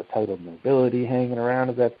get all the titled nobility hanging around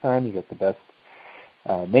at that time. You get the best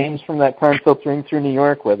names from that time filtering through New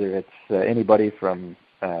York, whether it's anybody from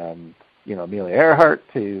Amelia Earhart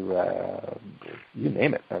to you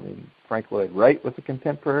name it. I mean, Frank Lloyd Wright was a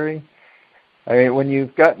contemporary. I mean, when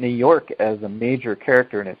you've got New York as a major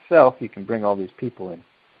character in itself, you can bring all these people in.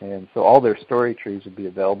 And so all their story trees would be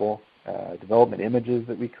available, development images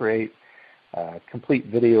that we create, complete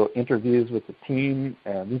video interviews with the team.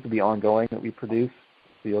 These will be ongoing that we produce.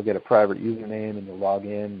 So you'll get a private username and you'll log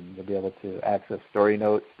in and you'll be able to access story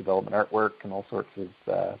notes, development artwork, and all sorts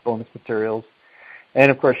of bonus materials.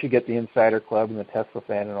 And, of course, you get the Insider Club and the Tesla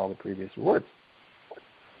Fan and all the previous rewards.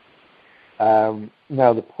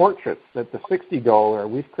 Now, the portraits, at the $60,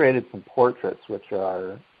 we've created some portraits, which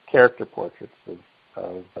are character portraits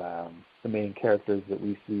of the main characters that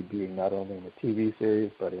we see being not only in the TV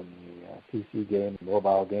series, but in the PC game, the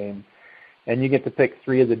mobile game. And you get to pick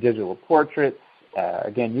 3 of the digital portraits.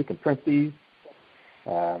 Again, you can print these.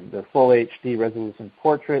 They're full HD resolution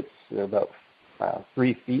portraits. They're about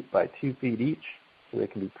 3 feet by 2 feet each. So they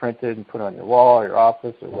can be printed and put on your wall or your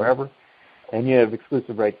office or wherever. And you have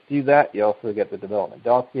exclusive rights to do that. You also get the development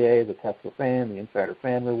dossier, the Tesla Fan, the Insider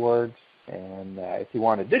Fan rewards. And if you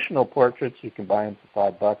want additional portraits, you can buy them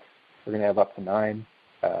for $5. We're going to have up to 9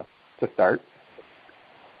 to start.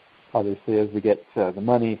 Obviously, as we get the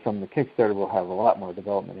money from the Kickstarter, we'll have a lot more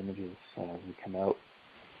development images as we come out.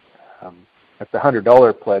 At the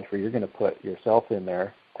 $100 pledge where you're going to put yourself in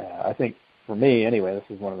there, I think, for me anyway, this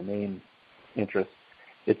is one of the main interests.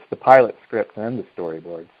 It's the pilot script and the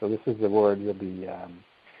storyboard. So this is the award you'll be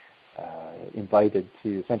invited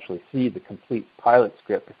to essentially see the complete pilot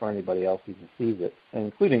script before anybody else even sees it, and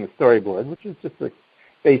including the storyboard, which is just a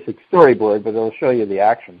basic storyboard, but it'll show you the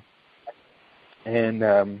action.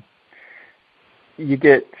 And you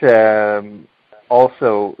get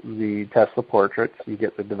also the Tesla portraits. You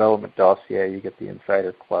get the development dossier. You get the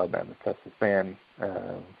Insider Club and the Tesla Fan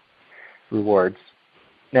rewards.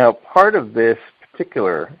 Now, part of this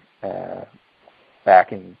particular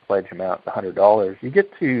backing pledge amount, the $100, you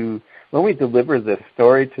get to, when we deliver this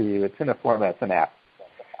story to you, it's in a format, it's an app.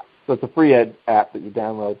 So it's a free app that you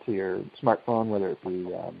download to your smartphone, whether it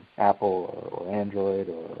be Apple or Android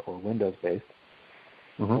or Windows-based.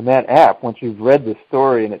 Mm-hmm. And that app, once you've read the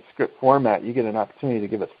story in its script format, you get an opportunity to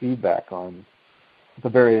give us feedback on the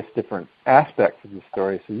various different aspects of the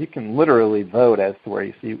story. So you can literally vote as to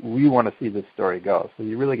where we want to see this story go. So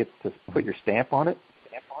you really get to put your stamp on it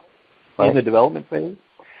in the development phase.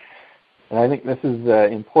 And I think this is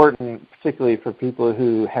important, particularly for people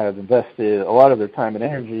who have invested a lot of their time and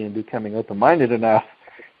energy in becoming open-minded enough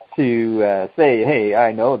to say, hey,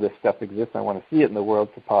 I know this stuff exists. I want to see it in the world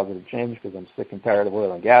for positive change because I'm sick and tired of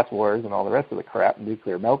oil and gas wars and all the rest of the crap and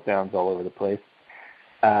nuclear meltdowns all over the place.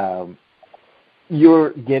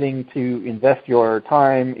 You're getting to invest your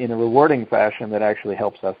time in a rewarding fashion that actually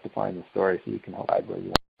helps us define the story so you can decide where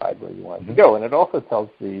you want it to go. And it also tells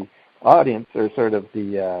the audience, or sort of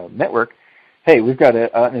the network, hey, we've got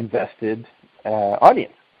an invested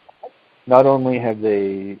audience. Not only have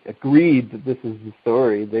they agreed that this is the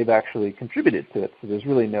story, they've actually contributed to it. So there's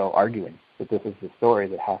really no arguing that this is the story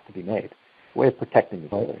that has to be made. A way of protecting the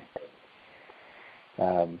story.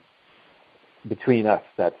 Between us,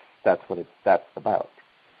 that's what that's about.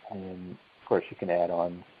 And of course you can add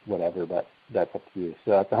on whatever, but that's up to you.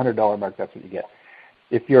 So at the $100 mark, that's what you get.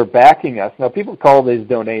 If you're backing us, now people call these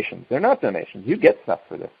donations. They're not donations. You get stuff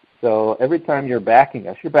for this. So every time you're backing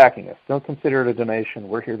us, you're backing us. Don't consider it a donation.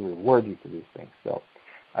 We're here to reward you for these things. So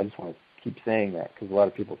I just want to keep saying that because a lot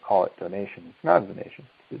of people call it donation. It's not a donation.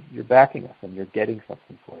 You're backing us and you're getting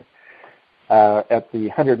something for it. At the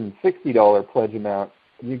 $160 pledge amount,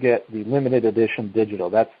 you get the limited edition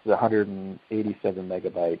digital. That's the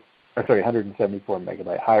 174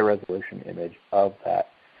 megabyte high resolution image of that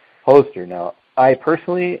poster. Now, I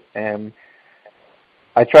personally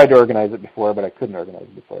I tried to organize it before, but I couldn't organize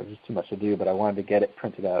it before. It was just too much to do, but I wanted to get it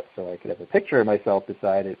printed out so I could have a picture of myself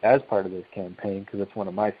beside it as part of this campaign because it's one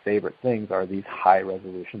of my favorite things are these high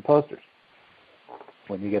resolution posters.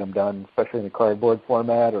 When you get them done, especially in the cardboard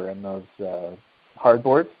format or in those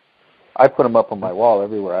hardboards, I put them up on my wall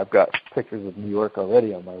everywhere. I've got pictures of New York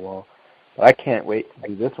already on my wall. But I can't wait to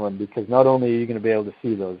do this one because not only are you going to be able to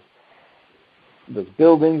see those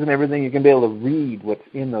buildings and everything, you can be able to read what's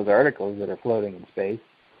in those articles that are floating in space.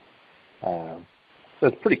 So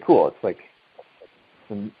it's pretty cool. It's like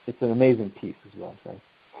it's an amazing piece is what I'm saying.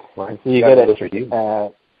 Right. So you get it. Those are huge.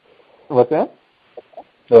 What's that?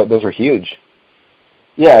 Those are huge.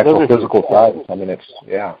 Yeah, those are physical size. I mean, it's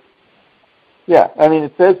Yeah, I mean,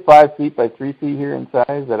 it says 5 feet by 3 feet here in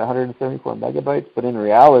size at 174 megabytes, but in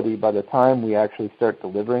reality, by the time we actually start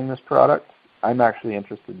delivering this product, I'm actually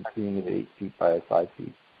interested in seeing it 8 feet by 5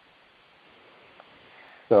 feet.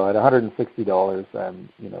 So at $160,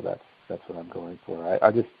 that's what I'm going for.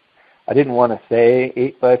 I didn't want to say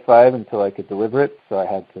 8 by 5 until I could deliver it, so I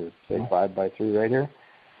had to say 5 by 3 right here.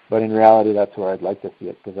 But in reality, that's where I'd like to see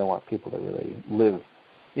it, because I want people to really live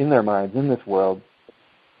in their minds in this world,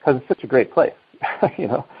 because it's such a great place.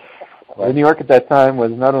 New York at that time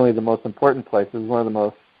was not only the most important place, it was one of the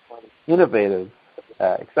most innovative,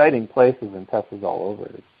 exciting places, and Tesla's all over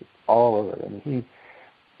it. It's just all over it. I mean,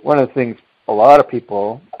 one of the things a lot of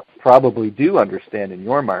people probably do understand in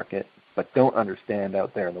your market, but don't understand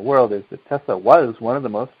out there in the world, is that Tesla was one of the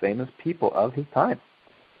most famous people of his time.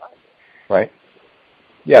 Right.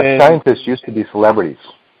 Yeah, scientists used to be celebrities,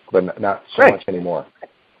 but not so much anymore.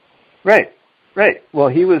 Right. Well,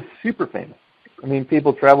 he was super famous. I mean,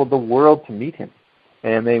 people traveled the world to meet him,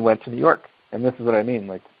 and they went to New York. And this is what I mean.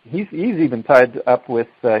 Like, he's even tied up with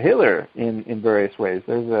Hitler in various ways.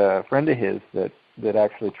 There's a friend of his that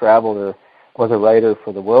actually traveled or was a writer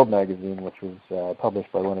for the World magazine, which was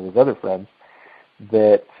published by one of his other friends,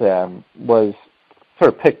 that was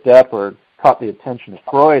sort of picked up or caught the attention of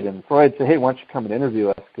Freud. And Freud said, hey, why don't you come and interview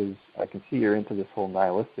us, because I can see you're into this whole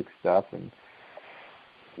nihilistic stuff and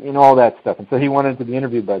all that stuff. And so he wanted to be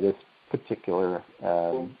interviewed by this particular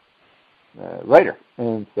writer.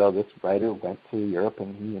 And so this writer went to Europe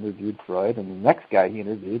and he interviewed Freud, and the next guy he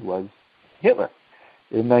interviewed was Hitler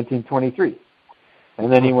in 1923.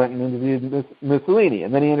 And then he went and interviewed Mussolini,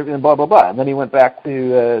 and then he interviewed blah, blah, blah. And then he went back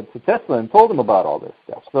to Tesla and told him about all this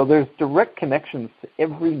stuff. So there's direct connections to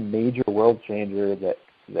every major world changer that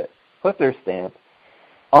put their stamp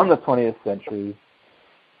on the 20th century.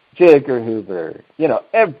 J. Edgar Hoover,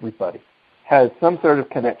 everybody has some sort of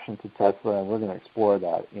connection to Tesla, and we're going to explore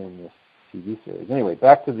that in this TV series. Anyway,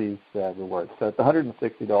 back to these rewards. So it's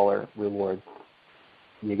 $160 reward.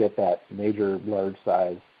 You get that major, large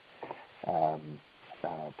size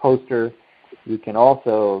poster. You can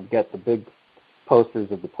also get the big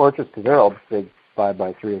posters of the portraits, because they're all big 5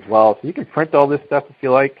 by 3 as well. So you can print all this stuff if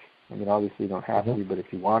you like. I mean, obviously you don't have to, but if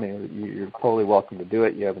you want to, you're totally welcome to do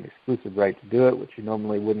it. You have an exclusive right to do it, which you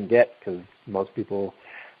normally wouldn't get, because most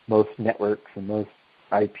networks and most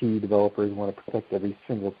IP developers want to protect every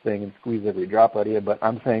single thing and squeeze every drop out of you. But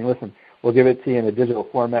I'm saying, listen, we'll give it to you in a digital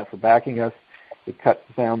format for backing us. It cuts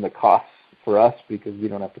down the costs for us, because we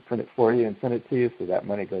don't have to print it for you and send it to you, so that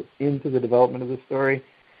money goes into the development of the story,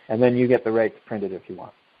 and then you get the right to print it if you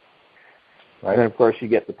want. Right. And then, of course, you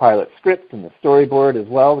get the pilot script and the storyboard as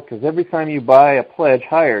well, because every time you buy a pledge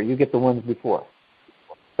higher, you get the ones before,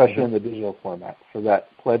 especially in the digital format. So that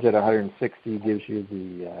pledge at $160 gives you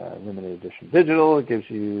the limited edition digital. It gives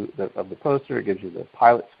you of the poster. It gives you the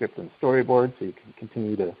pilot script and storyboard, so you can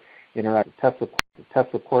continue to interact with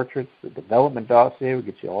Tesla portraits. The development dossier will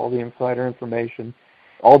get you all the insider information,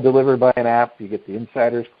 all delivered by an app. You get the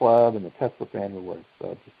Insiders Club and the Tesla Fan Rewards.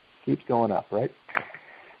 So it just keeps going up, right?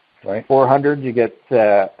 Right. $400, you get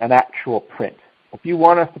an actual print. If you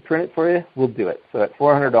want us to print it for you, we'll do it. So at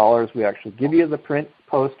 $400, we actually give you the print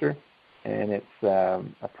poster, and it's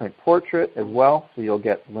a print portrait as well. So you'll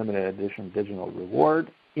get limited edition digital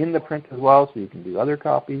reward in the print as well, so you can do other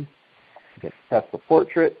copies. You get Tesla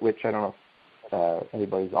portrait, which I don't know if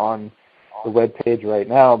anybody's on the web page right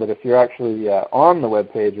now, but if you're actually on the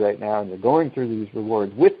web page right now and you're going through these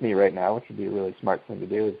rewards with me right now, which would be a really smart thing to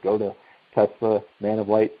do, is go to Tesla Man of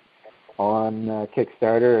Light on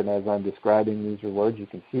Kickstarter, and as I'm describing these rewards, you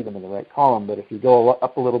can see them in the right column. But if you go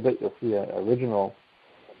up a little bit, you'll see an original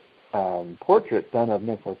portrait done of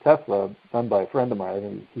Nikola Tesla, done by a friend of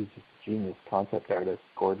mine. He's just a genius concept artist,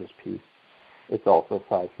 gorgeous piece. It's also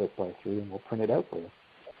 5 foot by 3, and we'll print it out for you.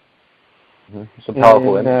 Mm-hmm. Some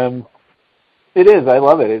powerful image. It is. I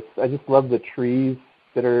love it. I just love the trees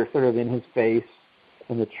that are sort of in his face,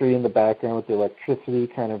 and the tree in the background with the electricity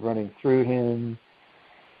kind of running through him.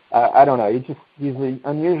 I don't know. He's an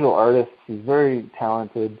unusual artist. He's very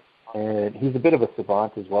talented, and he's a bit of a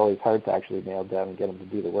savant as well. He's hard to actually nail down and get him to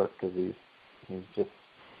do the work, because he's just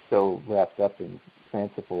so wrapped up in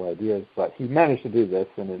fanciful ideas. But he managed to do this,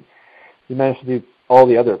 and he managed to do all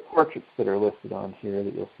the other portraits that are listed on here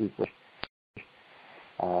that you'll see,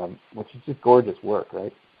 which is just gorgeous work,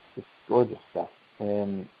 right? Just gorgeous stuff.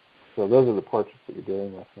 And so those are the portraits that you're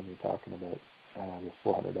dealing with when you're talking about this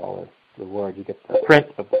 $400 reward. You get the print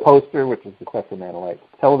of the poster, which is the Tesla Man of Light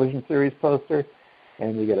television series poster,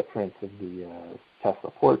 and you get a print of the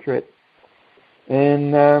Tesla portrait.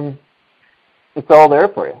 And it's all there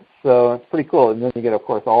for you. So it's pretty cool. And then you get, of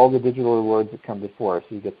course, all the digital rewards that come before.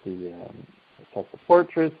 So you get the Tesla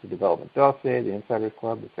Portraits, the Development Dossier, the Insiders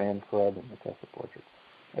Club, the Fan Club, and the Tesla Portraits.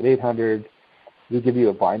 At $800, we give you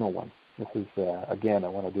a vinyl one. This is, again, I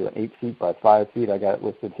want to do an 8 feet by 5 feet. I got it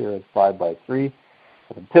listed here as 5 by 3.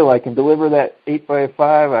 But until I can deliver that 8 by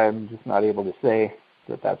 5, I'm just not able to say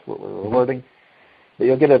that that's what we're rewarding. But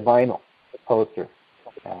you'll get a vinyl poster.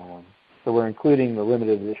 So we're including the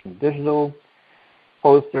limited edition digital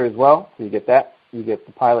poster as well. So you get that. You get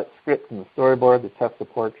the pilot script and the storyboard, the Tesla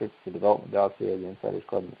Portraits, the Development Dossier, the Insiders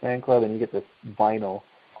Club, and the Fan Club, and you get this vinyl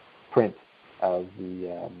print of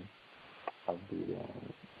the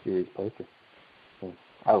series poster. So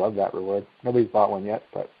I love that reward. Nobody's bought one yet,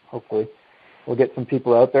 but hopefully we'll get some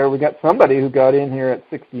people out there. We got somebody who got in here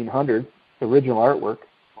at $1,600, the original artwork.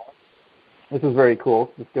 This is very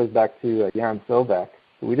cool. This goes back to Jan Sovak,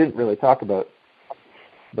 who we didn't really talk about,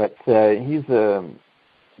 but he's a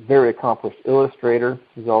very accomplished illustrator.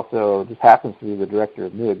 He's also just happens to be the director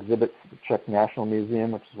of new exhibits at the Czech National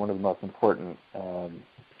Museum, which is one of the most important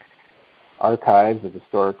archives of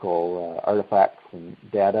historical artifacts and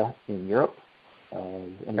data in Europe.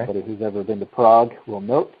 Anybody who's ever been to Prague will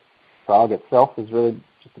note Prague itself is really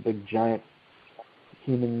just a big, giant,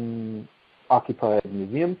 human-occupied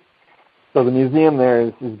museum. So the museum there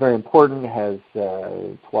is very important. It has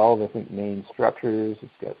 12, I think, main structures.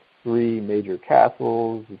 It's got 3 major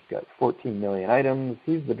castles. It's got 14 million items.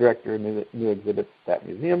 He's the director of new exhibits at that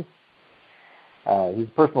museum. He's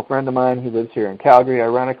a personal friend of mine. He lives here in Calgary,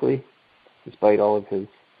 ironically, despite all of his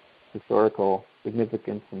historical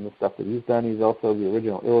significance and the stuff that he's done. He's also the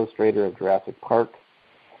original illustrator of Jurassic Park.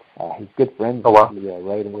 He's good friends with the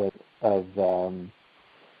writer of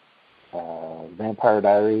Vampire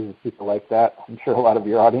Diaries and people like that. I'm sure a lot of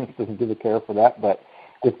your audience doesn't give a care for that, but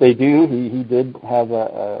if they do, he did have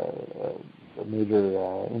a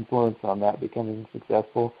major influence on that becoming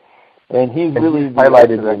successful. And he's really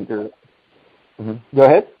highlighted director. Go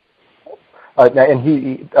ahead. And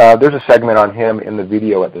he there's a segment on him in the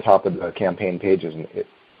video at the top of the campaign pages. And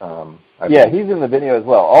he's in the video as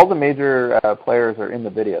well. All the major players are in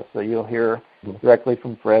the video, so you'll hear directly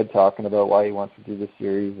from Fred talking about why he wants to do this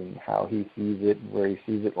series and how he sees it, and where he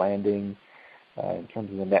sees it landing in terms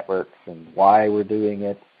of the networks and why we're doing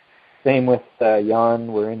it. Same with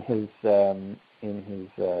Jan. We're in his 19th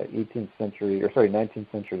century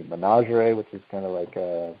menagerie, which is kind of like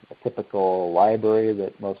a typical library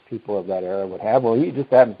that most people of that era would have. Well, he just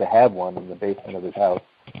happens to have one in the basement of his house,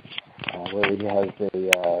 where he has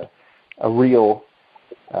a real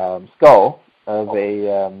skull of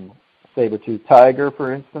a saber-toothed tiger,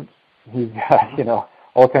 for instance. He's got,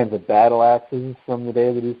 all kinds of battle axes from the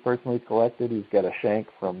day that he's personally collected. He's got a shank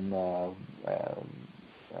from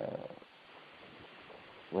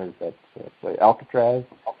where is that? Alcatraz.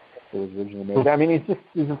 It was originally made. I mean,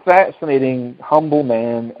 he's a fascinating, humble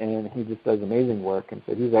man, and he just does amazing work. And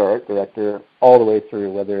so he's our art director all the way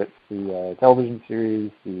through, whether it's the television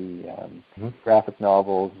series, the graphic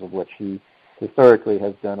novels, of which he historically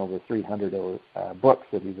has done over 300 books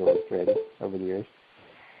that he's illustrated over the years.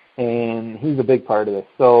 And he's a big part of this.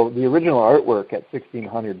 So the original artwork at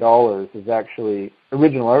 $1,600 is actually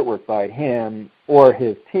original artwork by him or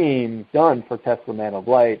his team done for Tesla Man of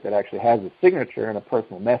Light that actually has a signature and a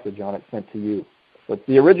personal message on it sent to you. So it's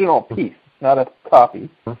the original piece. It's not a copy.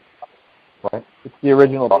 Right? It's the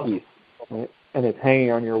original piece. Right? And it's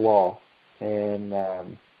hanging on your wall. And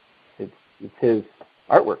it's his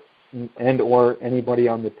artwork and or anybody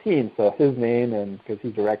on the team. So his name, and because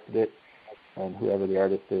he directed it, and whoever the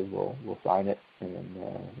artist is will sign it, and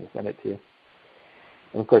we'll send it to you.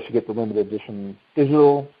 And, of course, you get the limited edition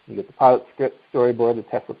digital. You get the pilot script, storyboard, the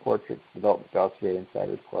Tesla Portraits, Development Dossier,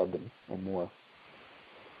 Insiders Club, and more.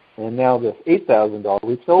 And now this $8,000,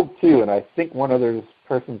 we've sold 2, and I think one other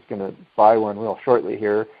person's going to buy one real shortly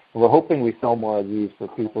here. And we're hoping we sell more of these for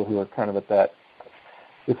people who are kind of at that.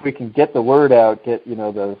 If we can get the word out, get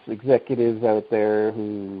those executives out there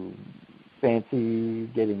who fancy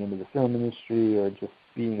getting into the film industry or just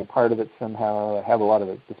being a part of it somehow, have a lot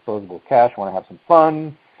of disposable cash, want to have some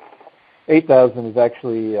fun. $8,000 is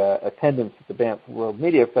actually attendance at the Banff World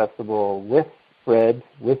Media Festival with Fred,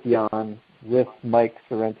 with Jan, with Mike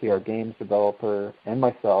Sorrenti, our games developer, and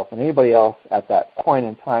myself, and anybody else at that point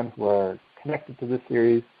in time who are connected to this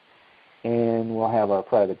series. And we'll have our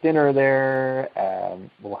private dinner there.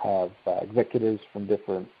 We'll have executives from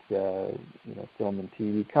different film and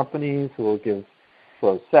TV companies who will give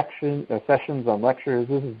closed sessions on lectures.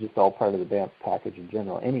 This is just all part of the Banff package in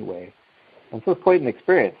general anyway. And so it's quite an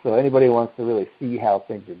experience. So anybody who wants to really see how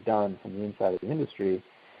things are done from the inside of the industry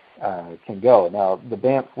can go. Now, the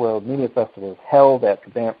Banff World Media Festival is held at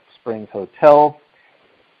the Banff Springs Hotel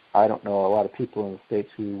I don't know a lot of people in the States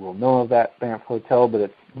who will know of that Banff Hotel, but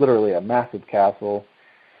it's literally a massive castle.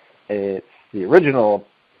 It's the original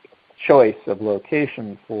choice of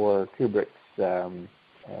location for Kubrick's The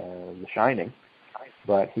Shining,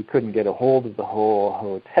 but he couldn't get a hold of the whole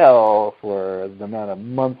hotel for the amount of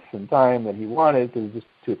months and time that he wanted because it was just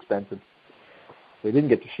too expensive. So he didn't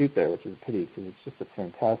get to shoot there, which is a pity because it's just a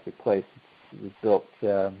fantastic place. It was built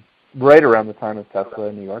right around the time of Tesla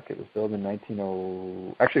in New York. It was built in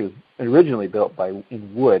 1900. Actually, it was originally built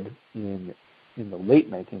in wood in the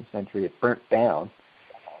late 19th century. It burnt down,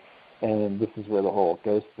 and this is where the whole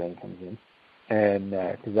ghost thing comes in. And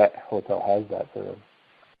because that hotel has that sort of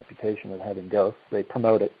reputation of having ghosts, they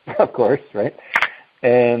promote it, of course, right?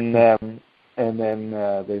 And then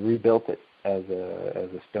they rebuilt it as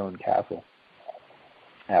a stone castle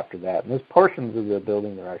after that. And there's portions of the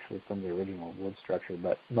building that are actually from the original wood structure,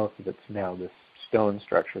 but most of it's now this stone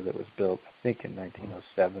structure that was built, I think, in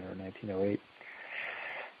 1907 or 1908.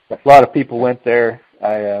 A lot of people went there.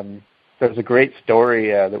 There's a great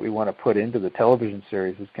story that we want to put into the television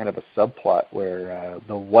series. It's kind of a subplot where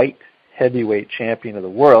the white heavyweight champion of the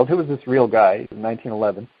world, who was this real guy in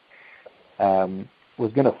 1911,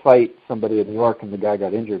 was going to fight somebody in New York, and the guy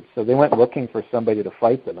got injured. So they went looking for somebody to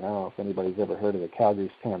fight them. And I don't know if anybody's ever heard of the Calgary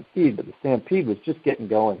Stampede, but the Stampede was just getting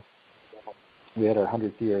going. We had our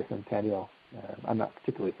 100th year centennial. I'm not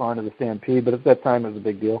particularly fond of the Stampede, but at that time it was a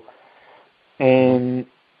big deal. And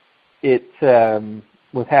it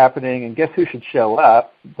was happening, and guess who should show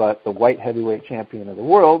up but the white heavyweight champion of the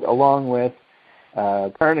world, along with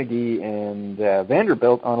Carnegie and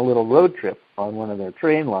Vanderbilt on a little road trip on one of their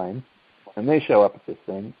train lines. And they show up at this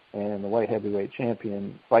thing, and the white heavyweight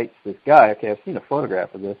champion fights this guy. Okay, I've seen a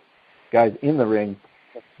photograph of this. Guy's in the ring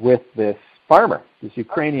with this farmer, this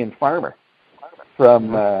Ukrainian farmer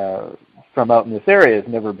from out in this area. Has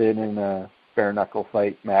never been in a bare-knuckle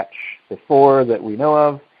fight match before that we know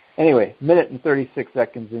of. Anyway, minute and 36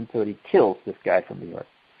 seconds into it, he kills this guy from New York.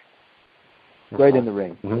 Right in the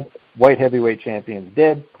ring. Mm-hmm. White heavyweight champion's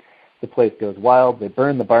dead. The place goes wild. They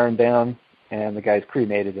burn the barn down, and the guy's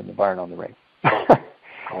cremated in the barn on the ring.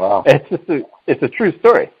 Wow. It's a true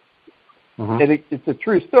story. Mm-hmm. It's a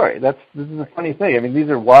true story. This is a funny thing. I mean, these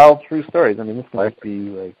are wild, true stories. I mean, this might be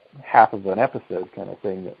like half of an episode kind of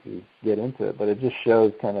thing that we get into it, but it just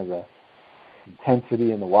shows kind of the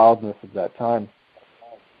intensity and the wildness of that time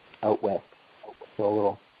out west. So a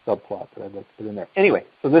little subplot that I'd like to put in there. Anyway,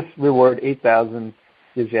 so this reward, $8,000,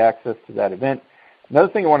 gives you access to that event.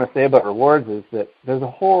 Another thing I want to say about rewards is that there's a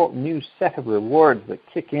whole new set of rewards that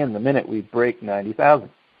kick in the minute we break 90,000.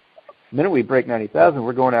 The minute we break 90,000,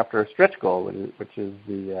 we're going after a stretch goal, which is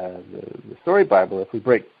the story Bible. If we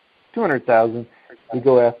break 200,000, we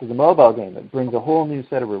go after the mobile game. It brings a whole new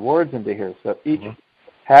set of rewards into here. So each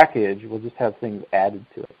package will just have things added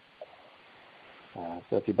to it.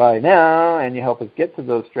 So if you buy now and you help us get to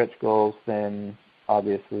those stretch goals, then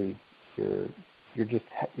obviously you're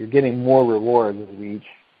getting more rewards as we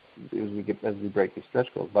break these stretch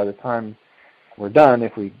goals. By the time we're done,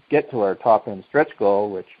 if we get to our top end stretch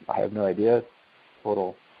goal, which I have no idea, it's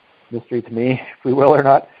total mystery to me if we will or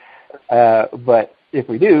not. But if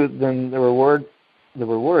we do, then the rewards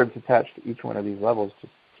attached to each one of these levels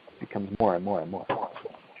just becomes more and more and more.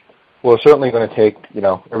 Well, it's certainly going to take,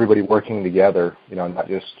 everybody working together, not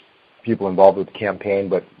just people involved with the campaign,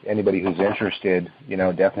 but anybody who's interested,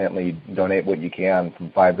 definitely donate what you can, from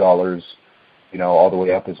 $5, all the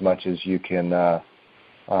way up as much as you can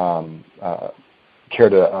care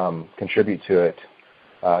to contribute to it,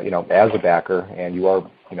 as a backer, and you are,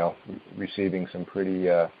 receiving some pretty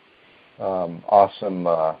awesome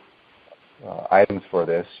items for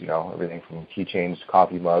this, everything from keychains,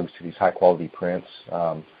 coffee mugs to these high-quality prints.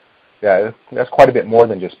 Yeah, that's quite a bit more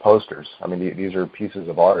than just posters. I mean, these are pieces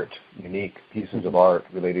of art, unique pieces of art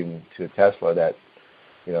relating to Tesla that,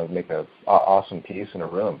 make an awesome piece in a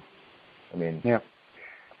room. I mean, yeah.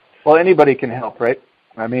 Well, anybody can help, right?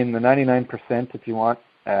 I mean, the 99%, if you want,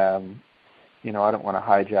 I don't want to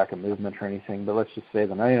hijack a movement or anything, but let's just say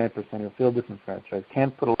the 99% who feel disenfranchised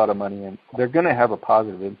can't put a lot of money in. They're going to have a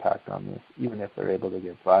positive impact on this, even if they're able to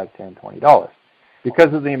give $5, $10, $20.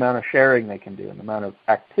 Because of the amount of sharing they can do and the amount of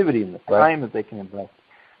activity and the time that they can invest.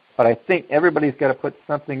 But I think everybody's got to put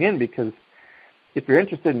something in, because if you're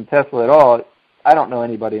interested in Tesla at all, I don't know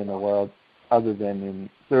anybody in the world other than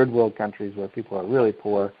in third world countries where people are really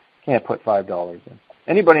poor can't put $5 in.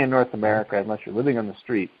 Anybody in North America, unless you're living on the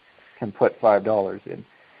street, can put $5 in.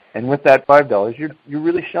 And with that $5, you're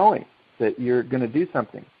really showing that you're going to do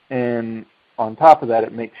something. And on top of that,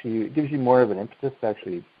 it gives you more of an impetus to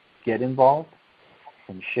actually get involved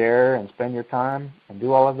and share and spend your time and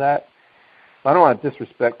do all of that. I don't want to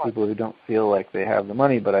disrespect people who don't feel like they have the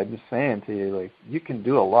money, but I'm just saying to you, like, you can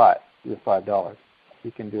do a lot with $5.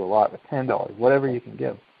 You can do a lot with $10, whatever you can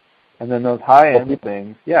give. And then those high-end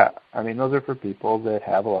things, yeah, I mean, those are for people that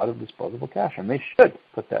have a lot of disposable cash, and they should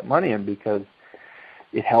put that money in because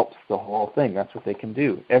it helps the whole thing. That's what they can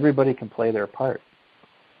do. Everybody can play their part.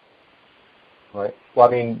 Right. Well,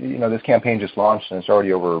 I mean, this campaign just launched, and it's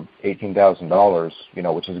already over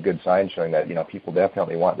 $18,000, which is a good sign showing that, people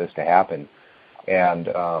definitely want this to happen. And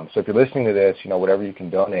so if you're listening to this, whatever you can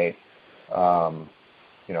donate,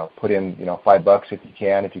 put in, $5 if you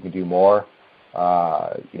can. If you can do more,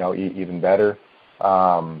 even better.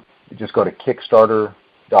 Just go to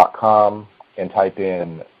Kickstarter.com and type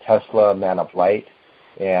in Tesla Man of Light.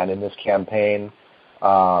 And in this campaign,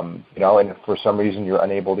 and if for some reason you're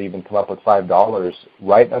unable to even come up with $5,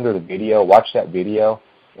 right under the video, watch that video,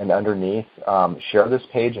 and underneath, share this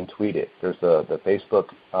page and tweet it. There's the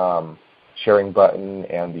Facebook sharing button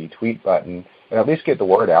and the tweet button, and at least get the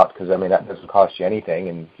word out, because, I mean, that doesn't cost you anything,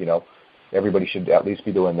 and, everybody should at least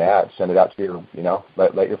be doing that. Send it out to your,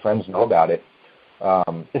 let your friends know about it.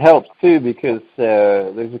 It helps, too, because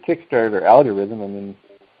there's a Kickstarter algorithm. I mean,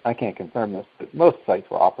 I can't confirm this, but most sites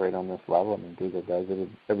will operate on this level. I mean, Google does it,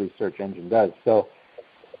 every search engine does. So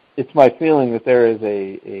it's my feeling that there is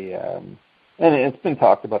and it's been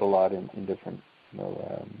talked about a lot in different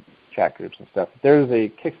chat groups and stuff. There's a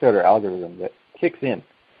Kickstarter algorithm that kicks in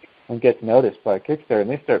and gets noticed by Kickstarter, and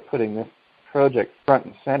they start putting this project front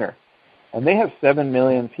and center. And they have 7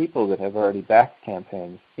 million people that have already backed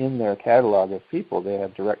campaigns in their catalog of people they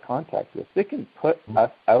have direct contact with. They can put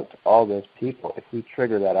us out to all those people if we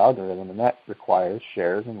trigger that algorithm, and that requires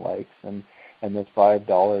shares and likes and those $5,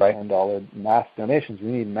 $10 mass donations.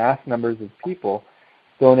 We need mass numbers of people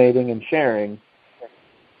donating and sharing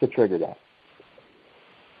to trigger that.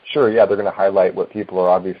 Sure, yeah, they're going to highlight what people are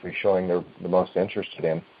obviously showing they're the most interested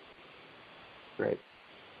in. Great.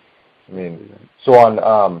 I mean, so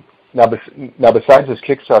on... Now, besides this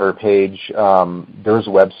Kickstarter page, there's a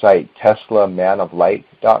website,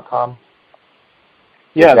 TeslaManofLight.com.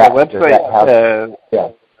 Yeah, the website.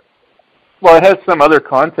 Well, it has some other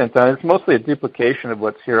content on it. It's mostly a duplication of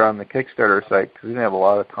what's here on the Kickstarter site because we didn't have a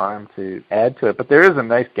lot of time to add to it. But there is a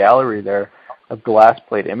nice gallery there of glass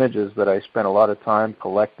plate images that I spent a lot of time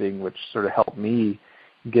collecting, which sort of helped me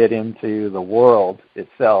get into the world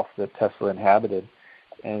itself that Tesla inhabited.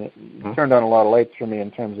 And it turned on a lot of lights for me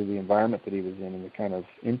in terms of the environment that he was in and the kind of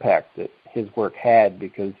impact that his work had,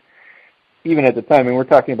 because even at the time, I mean, we're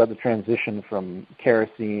talking about the transition from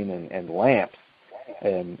kerosene and lamps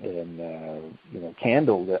and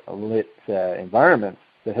candle-lit environments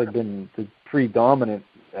that had been the predominant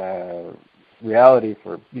reality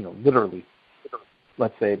for, literally,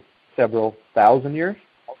 let's say, several thousand years,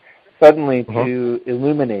 suddenly to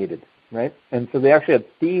illuminated. Right, and so they actually had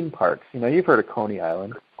theme parks. You've heard of Coney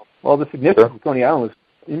Island. Well, the significance of Coney Island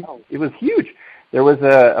was huge. There was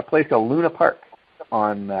a place called Luna Park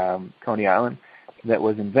on Coney Island that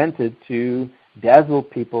was invented to dazzle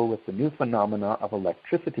people with the new phenomena of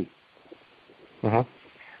electricity. So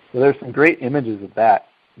there's some great images of that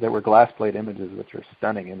were glass plate images, which are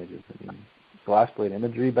stunning images. I mean, glass plate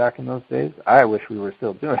imagery back in those days, I wish we were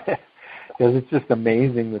still doing it, because it's just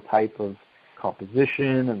amazing the type of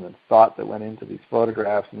composition and the thought that went into these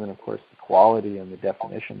photographs, and then of course the quality and the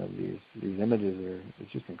definition of these images is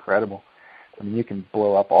just incredible. I mean, you can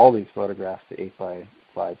blow up all these photographs to 8 by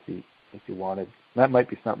 5 feet if you wanted. That might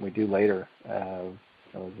be something we do later as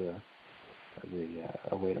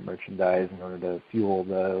a way to merchandise in order to fuel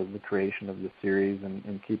the creation of the series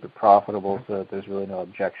and keep it profitable, so that there's really no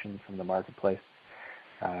objection from the marketplace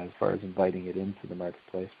as far as inviting it into the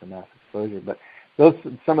marketplace for mass exposure. But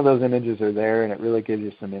some of those images are there, and it really gives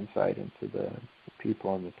you some insight into the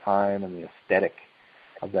people and the time and the aesthetic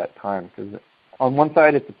of that time. Because on one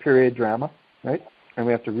side, it's a period drama, right? And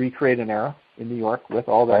we have to recreate an era in New York with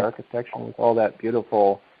all that architecture, with all that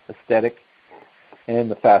beautiful aesthetic,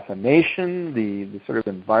 and the fascination, the sort of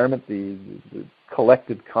environment, the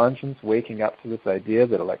collective conscience waking up to this idea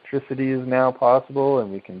that electricity is now possible,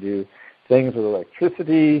 and we can do things with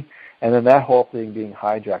electricity, and then that whole thing being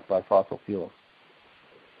hijacked by fossil fuels.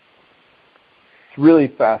 It's a really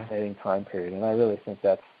fascinating time period, and I really think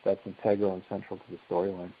that's integral and central to the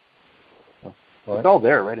storyline. So, it's all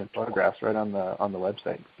there, right in photographs, right on the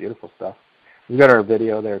website. It's beautiful stuff. We've got our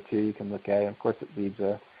video there too. You can look at it. And of course, it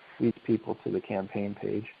leads people to the campaign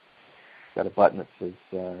page. It's got a button that says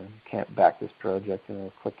 "Can't back this project," and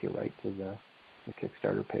it'll click you right to the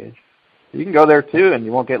Kickstarter page. So you can go there too, and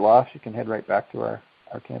you won't get lost. You can head right back to our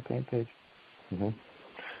campaign page. And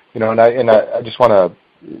I just want to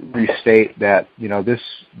restate that,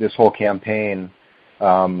 this whole campaign,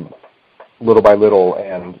 little by little,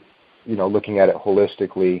 and, looking at it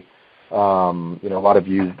holistically, a lot of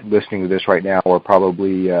you listening to this right now are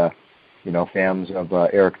probably, fans of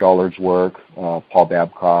Eric Dollard's work, Paul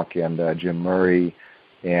Babcock and Jim Murray,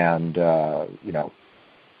 and,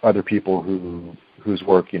 other people whose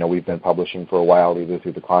work, we've been publishing for a while, either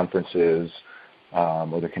through the conferences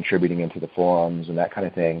or they're contributing into the forums and that kind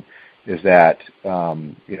of thing, is that,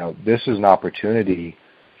 this is an opportunity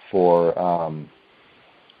for,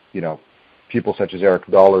 people such as Eric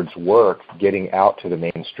Dollard's work getting out to the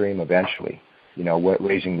mainstream eventually,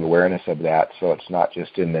 raising the awareness of that, so it's not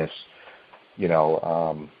just in this,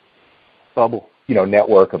 bubble,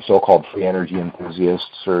 network of so-called free energy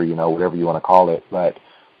enthusiasts or, whatever you want to call it, but,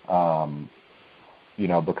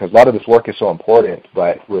 because a lot of this work is so important,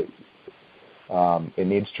 but it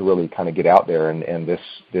needs to really kind of get out there, and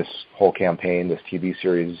this whole campaign, this TV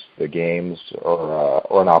series, the games,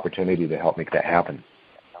 or an opportunity to help make that happen.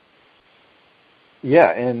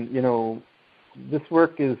 Yeah, and, this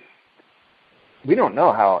work we don't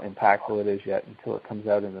know how impactful it is yet until it comes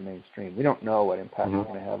out in the mainstream. We don't know what impact it's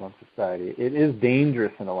going to have on society. It is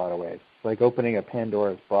dangerous in a lot of ways. It's like opening a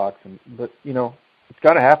Pandora's box, but it's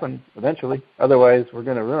got to happen eventually. Otherwise, we're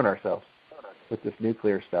going to ruin ourselves with this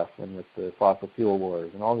nuclear stuff and with the fossil fuel wars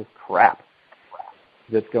and all this crap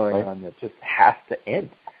that's going on that just has to end.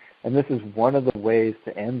 And this is one of the ways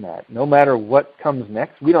to end that. No matter what comes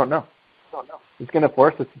next, we don't know. It's going to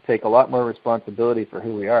force us to take a lot more responsibility for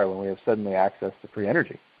who we are when we have suddenly access to free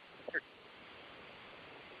energy.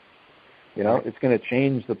 It's going to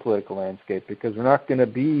change the political landscape because we're not going to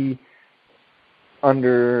be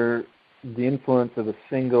under the influence of a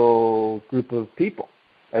single group of people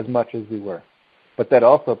as much as we were. But that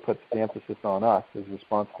also puts the emphasis on us as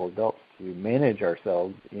responsible adults to manage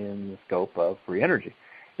ourselves in the scope of free energy.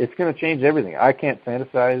 It's going to change everything. I can't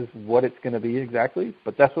fantasize what it's going to be exactly,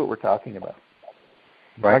 but that's what we're talking about.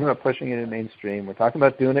 We're talking about pushing it in mainstream. We're talking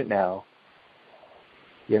about doing it now.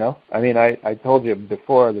 I told you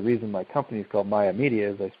before, the reason my company is called Maya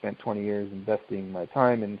Media is I spent 20 years investing my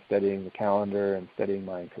time in studying the calendar and studying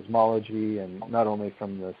my cosmology, and not only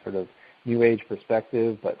from the sort of New Age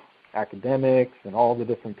perspective, but academics and all the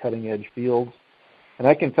different cutting-edge fields. And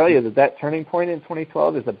I can tell you that turning point in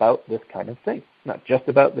 2012 is about this kind of thing. Not just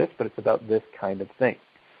about this, but it's about this kind of thing.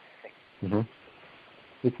 Mm-hmm.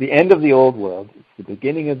 It's the end of the old world. It's the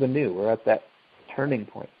beginning of the new. We're at that turning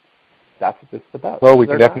point. That's what this is about. Well, we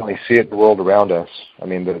can definitely see it in the world around us. I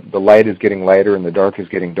mean, the light is getting lighter and the dark is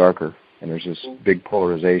getting darker. And there's this big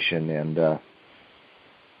polarization. And,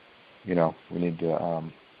 we need to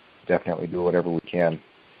definitely do whatever we can.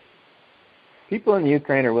 People in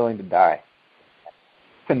Ukraine are willing to die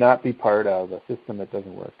to not be part of a system that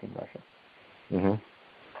doesn't work in Russia. Mm-hmm.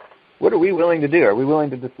 What are we willing to do? Are we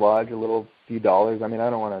willing to dislodge a few dollars? I mean, I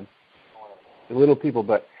don't want to belittle people,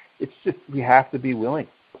 but it's just we have to be willing.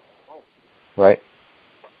 Right.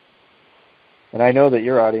 And I know that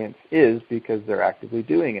your audience is because they're actively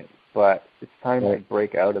doing it, but it's time to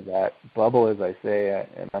break out of that bubble, as I say,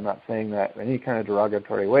 and I'm not saying that in any kind of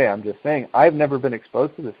derogatory way. I'm just saying I've never been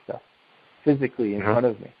exposed to this stuff physically in front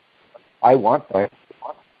of me. I want that. Right.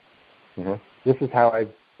 Mm-hmm. This is how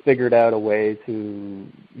I've figured out a way to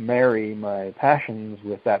marry my passions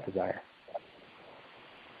with that desire.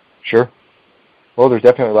 Sure. Well, there's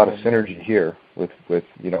definitely a lot of synergy here with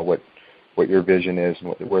what your vision is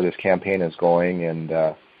and where this campaign is going, and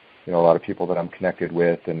a lot of people that I'm connected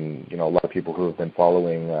with, and a lot of people who have been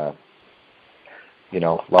following a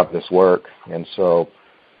lot of this work, and so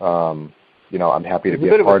I'm happy to be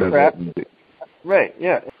a part of it. Right.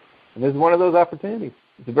 Yeah. And this is one of those opportunities.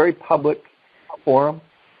 It's a very public forum.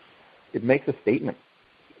 It makes a statement.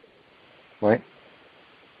 Right?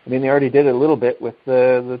 I mean, they already did it a little bit with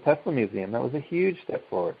the Tesla Museum. That was a huge step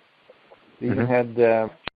forward. They even had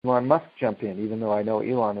Elon Musk jump in, even though I know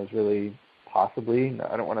Elon is really possibly,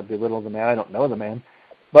 I don't want to belittle the man, I don't know the man,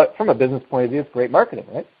 but from a business point of view, it's great marketing,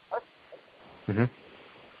 right? Mm-hmm.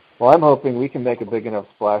 Well, I'm hoping we can make a big enough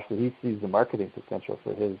splash that he sees the marketing potential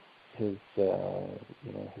for his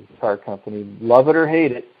car company. Love it or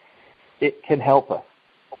hate it, it can help us.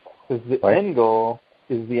 Because the end goal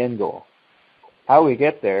is the end goal. How we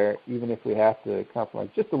get there, even if we have to compromise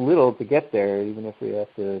just a little to get there, even if we have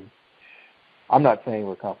to, I'm not saying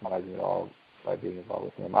we're compromising at all by being involved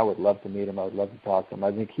with him. I would love to meet him. I would love to talk to him.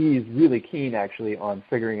 I think he's really keen, actually, on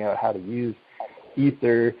figuring out how to use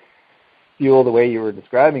ether fuel the way you were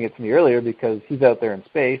describing it to me earlier, because he's out there in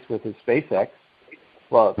space with his SpaceX.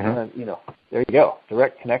 Well, there you go,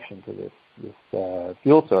 direct connection to this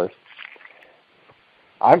fuel source.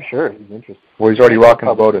 I'm sure he's interested. Well, he's already rocking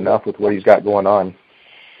the boat enough with what he's got going on.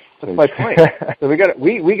 That's my point. So we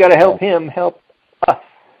got to help him help us.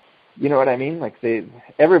 You know what I mean? Like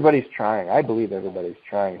everybody's trying. I believe everybody's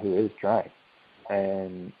trying who is trying,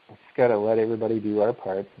 and we just got to let everybody do our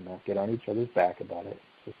parts and not get on each other's back about it.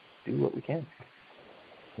 Just do what we can.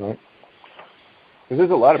 Right. Because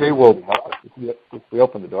there's a lot of people who help us if we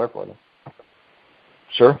open the door for them.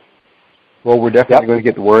 Sure. Well, we're definitely going to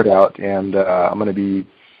get the word out, and I'm going to be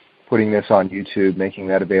putting this on YouTube, making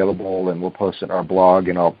that available, and we'll post it in our blog,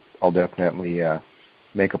 and I'll definitely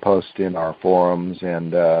make a post in our forums,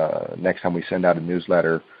 and next time we send out a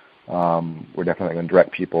newsletter, we're definitely going to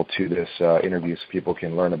direct people to this interview so people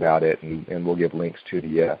can learn about it, and we'll give links to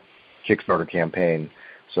the Kickstarter campaign.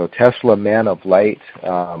 So Tesla Man of Light,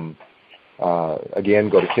 again,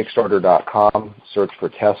 go to Kickstarter.com, search for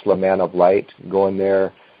Tesla Man of Light, go in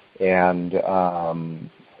there, and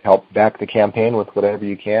help back the campaign with whatever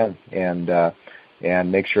you can, and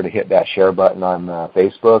make sure to hit that share button on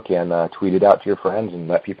Facebook and tweet it out to your friends and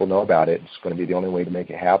let people know about it. It's going to be the only way to make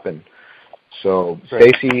it happen. So,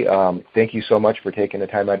 Stacy, thank you so much for taking the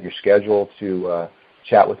time out of your schedule to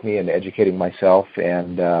chat with me and educating myself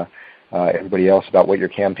and everybody else about what your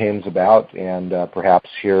campaign's about. And perhaps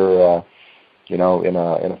here, in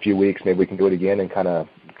a few weeks, maybe we can do it again and kind of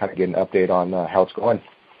get an update on how it's going.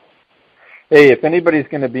 Hey, if anybody's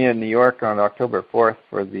going to be in New York on October 4th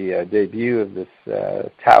for the debut of this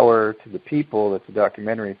Tower to the People, that's a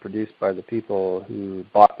documentary produced by the people who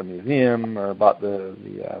bought the museum or bought the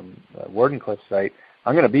Wardenclyffe site,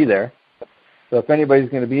 I'm going to be there. So if anybody's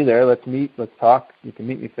going to be there, let's meet, let's talk. You can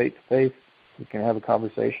meet me face to face. We can have a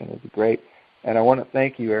conversation. It'd be great. And I want to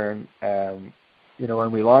thank you, Aaron.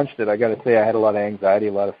 When we launched it, I got to say I had a lot of anxiety,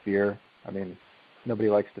 a lot of fear. I mean, nobody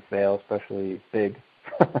likes to fail, especially big.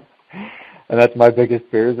 And that's my biggest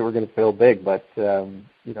fear, is that we're going to fail big. But,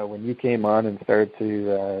 when you came on and started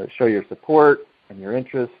to show your support and your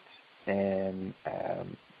interest and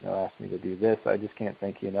asked me to do this, I just can't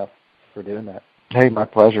thank you enough for doing that. Hey, my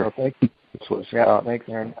pleasure. So thank you. Thanks,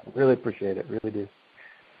 Aaron. I really appreciate it. Really do.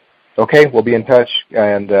 Okay, we'll be in touch,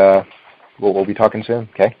 and we'll be talking soon,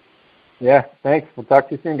 okay? Yeah, thanks. We'll talk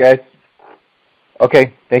to you soon, guys.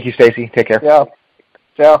 Okay, thank you, Stacy. Take care.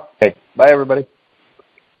 Ciao. Hey. Bye, everybody.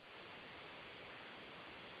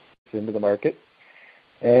 Into the market,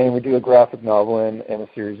 and we do a graphic novel and a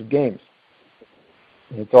series of games.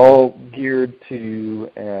 It's all geared to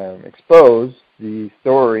expose the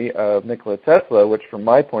story of Nikola Tesla, which from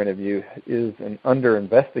my point of view is an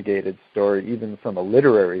under-investigated story, even from a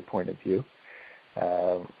literary point of view.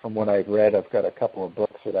 From what I've read, I've got a couple of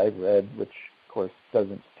books that I've read, which of course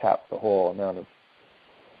doesn't tap the whole amount of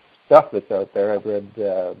stuff that's out there. I've read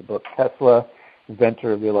the book Tesla,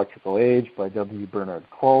 Inventor of the Electrical Age by W. Bernard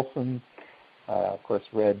Carlson. Of course,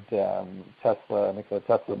 read Nikola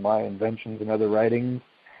Tesla, My Inventions and Other Writings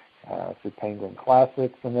through Penguin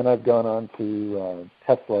Classics. And then I've gone on to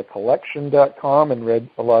TeslaCollection.com and read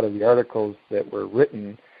a lot of the articles that were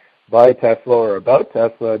written by Tesla or about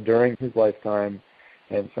Tesla during his lifetime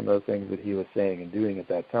and some of the things that he was saying and doing at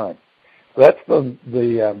that time. So that's the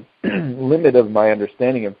limit of my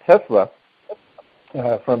understanding of Tesla.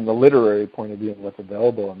 From the literary point of view and what's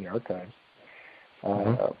available in the archives.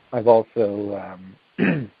 I've also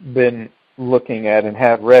been looking at and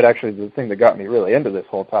have read, actually the thing that got me really into this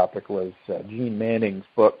whole topic was Gene Manning's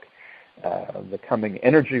book, The Coming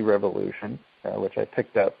Energy Revolution, which I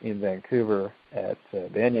picked up in Vancouver at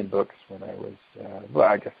Banyan Books when I was,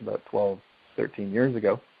 I guess about 12, 13 years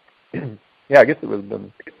ago. Yeah, I guess it was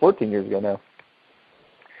 14 years ago now.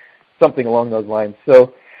 Something along those lines.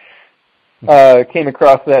 So, came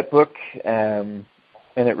across that book, and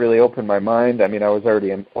it really opened my mind. I mean, I was already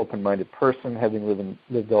an open-minded person, having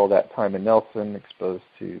lived all that time in Nelson, exposed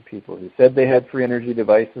to people who said they had free energy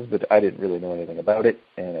devices, but I didn't really know anything about it,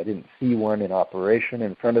 and I didn't see one in operation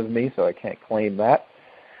in front of me, so I can't claim that.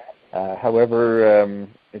 However,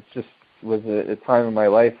 it just was a time in my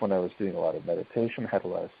life when I was doing a lot of meditation, had a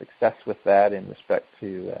lot of success with that in respect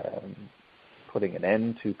to putting an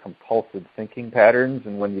end to compulsive thinking patterns,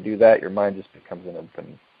 and when you do that, your mind just becomes an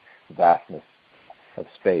open vastness of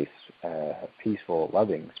space, peaceful,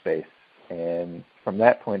 loving space. And from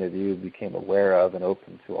that point of view, became aware of and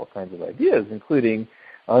open to all kinds of ideas, including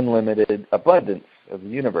unlimited abundance of the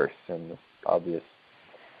universe. And the obvious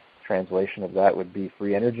translation of that would be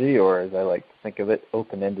free energy, or as I like to think of it,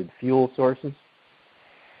 open-ended fuel sources.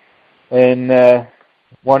 And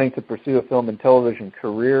wanting to pursue a film and television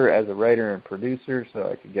career as a writer and producer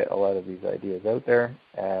so I could get a lot of these ideas out there,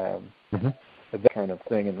 that kind of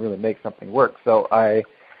thing, and really make something work. So I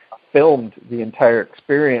filmed the entire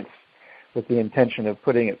experience with the intention of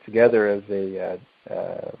putting it together as a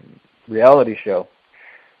reality show.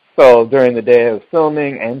 So during the day I was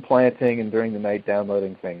filming and planting, and during the night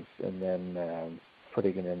downloading things, and then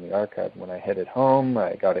putting it in the archive. When I headed home,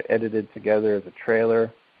 I got it edited together as a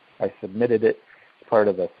trailer. I submitted it as part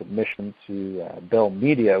of a submission to Bell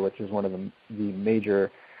Media, which is one of the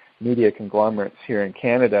major media conglomerates here in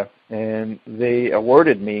Canada, and they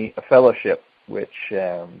awarded me a fellowship, which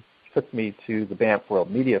took me to the Banff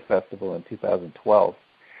World Media Festival in 2012.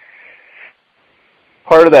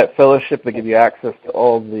 Part of that fellowship, they give you access to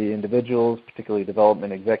all the individuals, particularly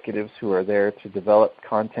development executives, who are there to develop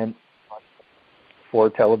content for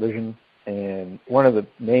television. And one of the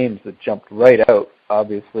names that jumped right out,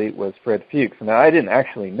 obviously, was Fred Fuchs. Now, I didn't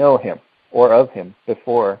actually know him or of him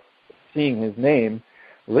before seeing his name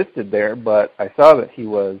listed there, but I saw that he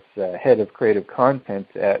was head of creative content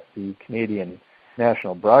at the Canadian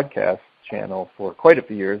National Broadcast Channel for quite a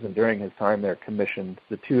few years, and during his time there commissioned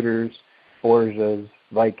The Tudors, Borgias,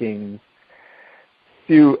 Vikings, a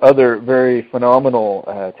few other very phenomenal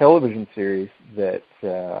television series that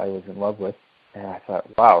I was in love with. And I thought,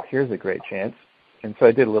 wow, here's a great chance. And so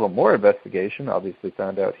I did a little more investigation, obviously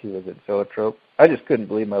found out he was at Zoetrope. I just couldn't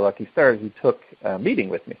believe my lucky stars. He took a meeting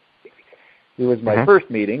with me. It was my first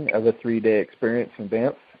meeting of a 3-day experience in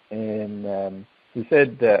Banff, and he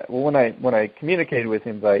said, well, when I communicated with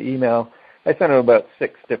him by email, I sent him about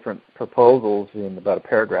 6 different proposals in about a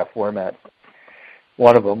paragraph format.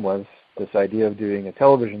 One of them was this idea of doing a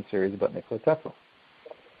television series about Nikola Tesla.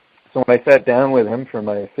 So when I sat down with him for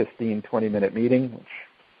my 15, 20-minute meeting, which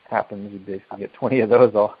happens, you basically get 20 of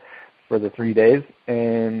those all for the 3 days,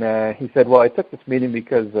 and he said, well, I took this meeting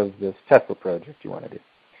because of this Tesla project you want to do.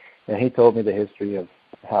 And he told me the history of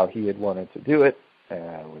how he had wanted to do it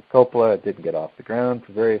with Coppola. It didn't get off the ground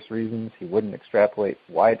for various reasons. He wouldn't extrapolate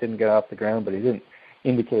why it didn't get off the ground, but he didn't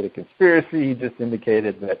indicate a conspiracy. He just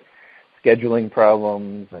indicated that scheduling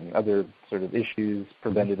problems and other sort of issues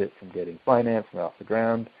prevented it from getting financed and off the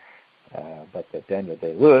ground. But that Daniel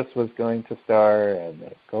Day-Lewis was going to star and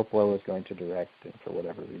that Coppola was going to direct, and for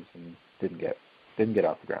whatever reason didn't get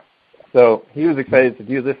off the ground. So he was excited to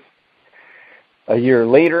do this. A year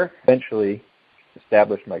later, eventually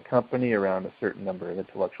established my company around a certain number of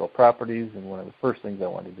intellectual properties, and one of the first things I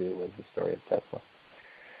wanted to do was the story of Tesla.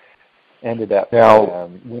 Ended up. Now,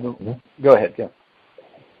 go ahead, yeah.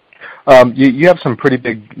 You have some pretty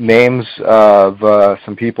big names of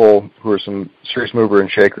some people who are some serious movers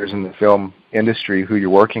and shakers in the film industry who you're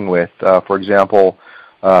working with. For example,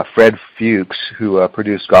 Fred Fuchs, who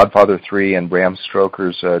produced Godfather 3 and Bram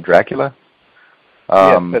Stoker's Dracula.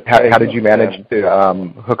 Yes, how did you manage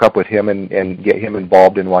to hook up with him and get him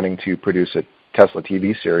involved in wanting to produce a Tesla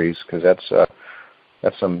TV series? Because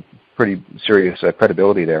that's some pretty serious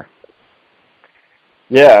credibility there.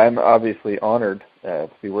 Yeah, I'm obviously honored to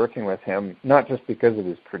be working with him, not just because of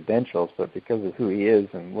his credentials, but because of who he is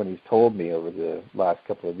and what he's told me over the last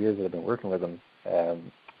couple of years that I've been working with him.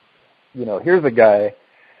 Here's a guy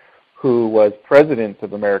who was president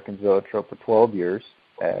of American Zoetrope for 12 years.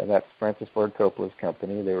 That's Francis Ford Coppola's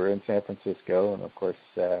company. They were in San Francisco, and of course,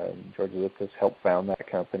 George Lucas helped found that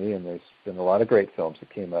company, and there's been a lot of great films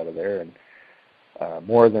that came out of there. And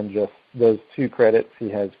more than just those 2 credits, he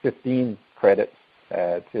has 15 credits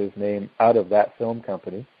to his name out of that film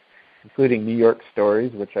company, including New York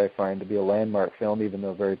Stories, which I find to be a landmark film, even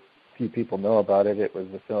though very few people know about it. It was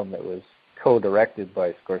a film that was co-directed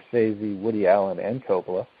by Scorsese, Woody Allen, and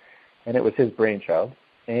Coppola, and it was his brainchild.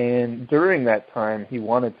 And during that time, he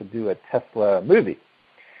wanted to do a Tesla movie,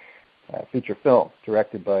 feature film,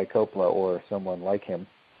 directed by Coppola or someone like him.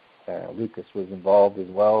 Lucas was involved as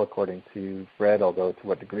well, according to Fred, although to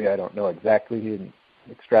what degree I don't know exactly. He didn't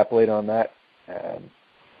extrapolate on that.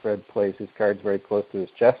 Fred plays his cards very close to his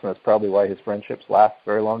chest, and that's probably why his friendships last a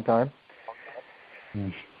very long time.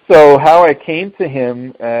 So how I came to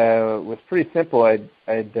him was pretty simple.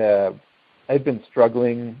 I'd been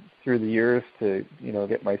struggling through the years to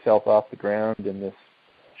get myself off the ground in this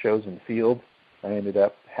chosen field. I ended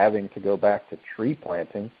up having to go back to tree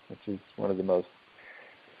planting, which is one of the most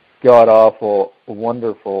god-awful,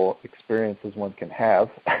 wonderful experiences one can have.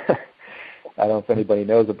 I don't know if anybody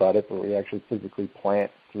knows about it, but we actually physically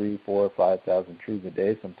plant 3,000, 4,000, 5,000 trees a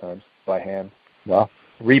day sometimes by hand. Wow.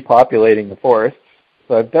 Repopulating the forests.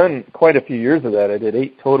 So I've done quite a few years of that. I did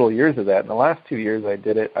 8 total years of that. In the last 2 years I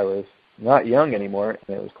did it, I was not young anymore,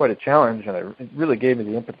 and it was quite a challenge, and it really gave me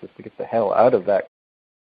the impetus to get the hell out of that.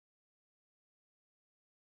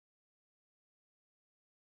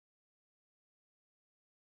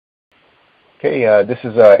 Okay, this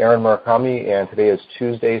is Aaron Murakami, and today is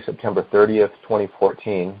Tuesday, September 30th,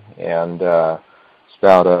 2014, and it's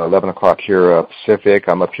about 11 o'clock here Pacific.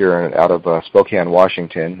 I'm up here out of Spokane,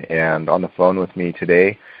 Washington, and on the phone with me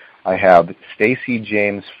today I have Stacy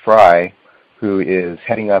James Fry, who is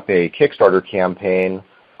heading up a Kickstarter campaign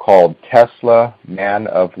called Tesla Man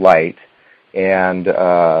of Light, and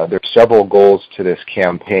there's several goals to this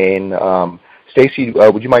campaign. Stacy,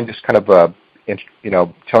 would you mind just kind of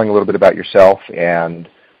telling a little bit about yourself and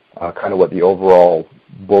kind of what the overall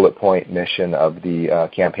bullet point mission of the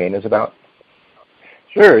campaign is about?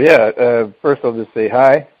 Sure, yeah. First I'll just say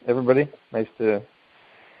hi, everybody. Nice to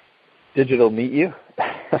digital meet you.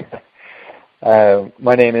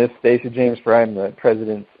 My name is Stacy James Fry. I'm the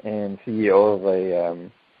president and CEO of a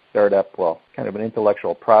startup, kind of an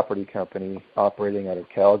intellectual property company operating out of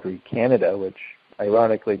Calgary, Canada, which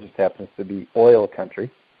ironically just happens to be oil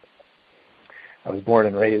country. I was born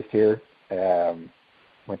and raised here,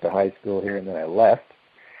 went to high school here, and then I left.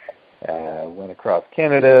 Went across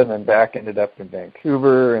Canada and then back, ended up in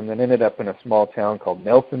Vancouver, and then ended up in a small town called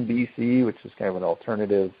Nelson, BC, which is kind of an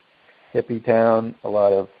alternative hippie town. A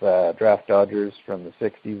lot of draft dodgers from the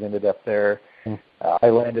 60s ended up there. I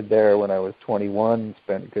landed there when I was 21,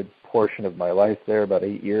 spent a good portion of my life there, about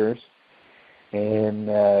 8 years. And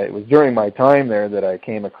it was during my time there that I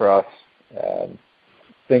came across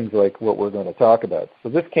things like what we're going to talk about. So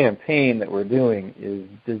this campaign that we're doing is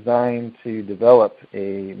designed to develop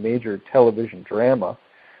a major television drama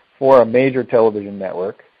for a major television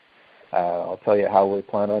network. I'll tell you how we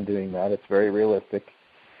plan on doing that. It's very realistic.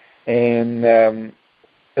 And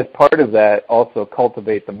as part of that, also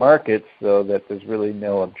cultivate the market so that there's really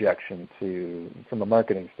no objection to, from a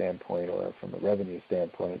marketing standpoint or from a revenue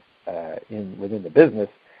standpoint within the business,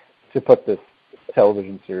 to put this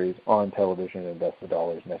television series on television and invest the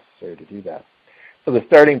dollars necessary to do that. So the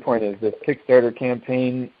starting point is this Kickstarter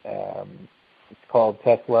campaign. It's called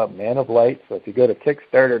Tesla Man of Light. So if you go to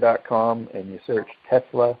Kickstarter.com and you search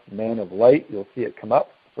Tesla Man of Light, you'll see it come up.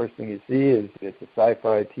 First thing you see is it's a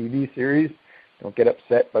sci-fi TV series. Don't get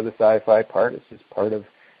upset by the sci-fi part. It's just part of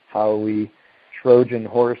how we Trojan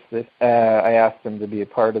horse this. I asked him to be a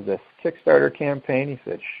part of this Kickstarter campaign. He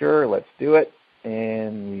said, sure, let's do it.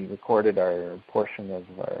 And we recorded our portion of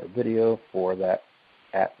our video for that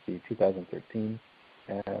at the 2013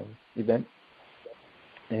 event.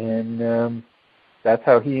 And that's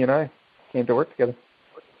how he and I came to work together.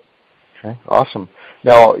 Okay, awesome.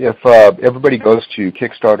 Now, if everybody goes to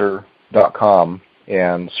Kickstarter.com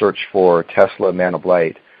and search for Tesla Man of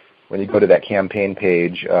Light, when you go to that campaign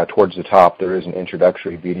page, towards the top, there is an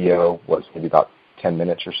introductory video, maybe about 10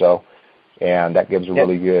 minutes or so, and that gives a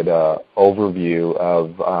really good overview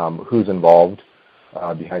of who's involved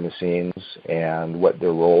behind the scenes and what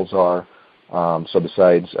their roles are. So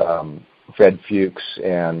besides Fred Fuchs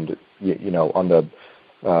and, on the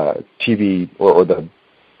TV or the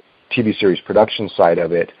TV series production side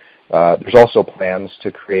of it, there's also plans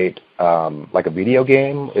to create like a video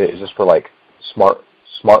game. Is this for like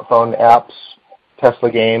smartphone apps, Tesla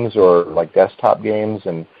games, or like desktop games,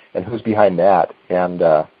 and who's behind that? And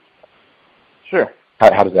sure.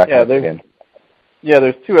 How does that fit in? Yeah,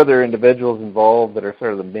 there's two other individuals involved that are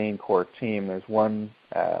sort of the main core team. There's one,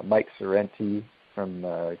 Mike Sorrenti, from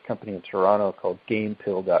a company in Toronto called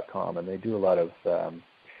GamePill.com, and they do a lot of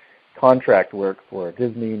contract work for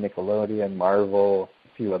Disney, Nickelodeon, Marvel,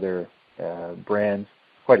 a few other brands,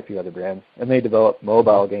 quite a few other brands. And they develop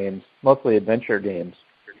mobile games, mostly adventure games.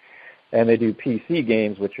 And they do PC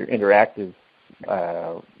games, which are interactive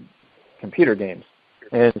computer games.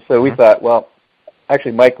 And so we thought,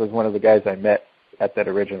 actually Mike was one of the guys I met at that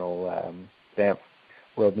original Banff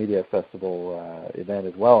World Media Festival event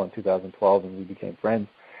as well in 2012, and we became friends.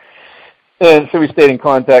 And so we stayed in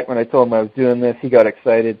contact. When I told him I was doing this, he got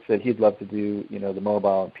excited, said he'd love to do, the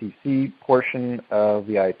mobile and PC portion of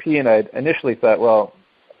the IP. And I initially thought,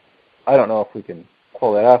 I don't know if we can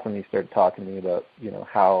pull that off. And he started talking to me about,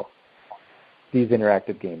 how these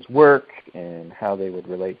interactive games work and how they would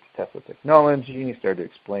relate to Tesla technology. And he started to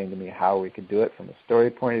explain to me how we could do it from a story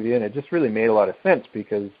point of view. And it just really made a lot of sense,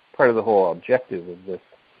 because part of the whole objective of this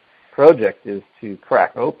project is to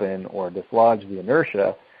crack open or dislodge the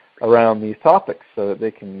inertia around these topics so that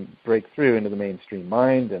they can break through into the mainstream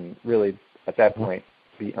mind and really, at that point,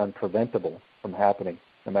 be unpreventable from happening,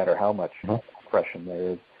 no matter how much oppression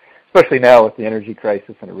there is, especially now with the energy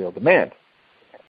crisis and a real demand.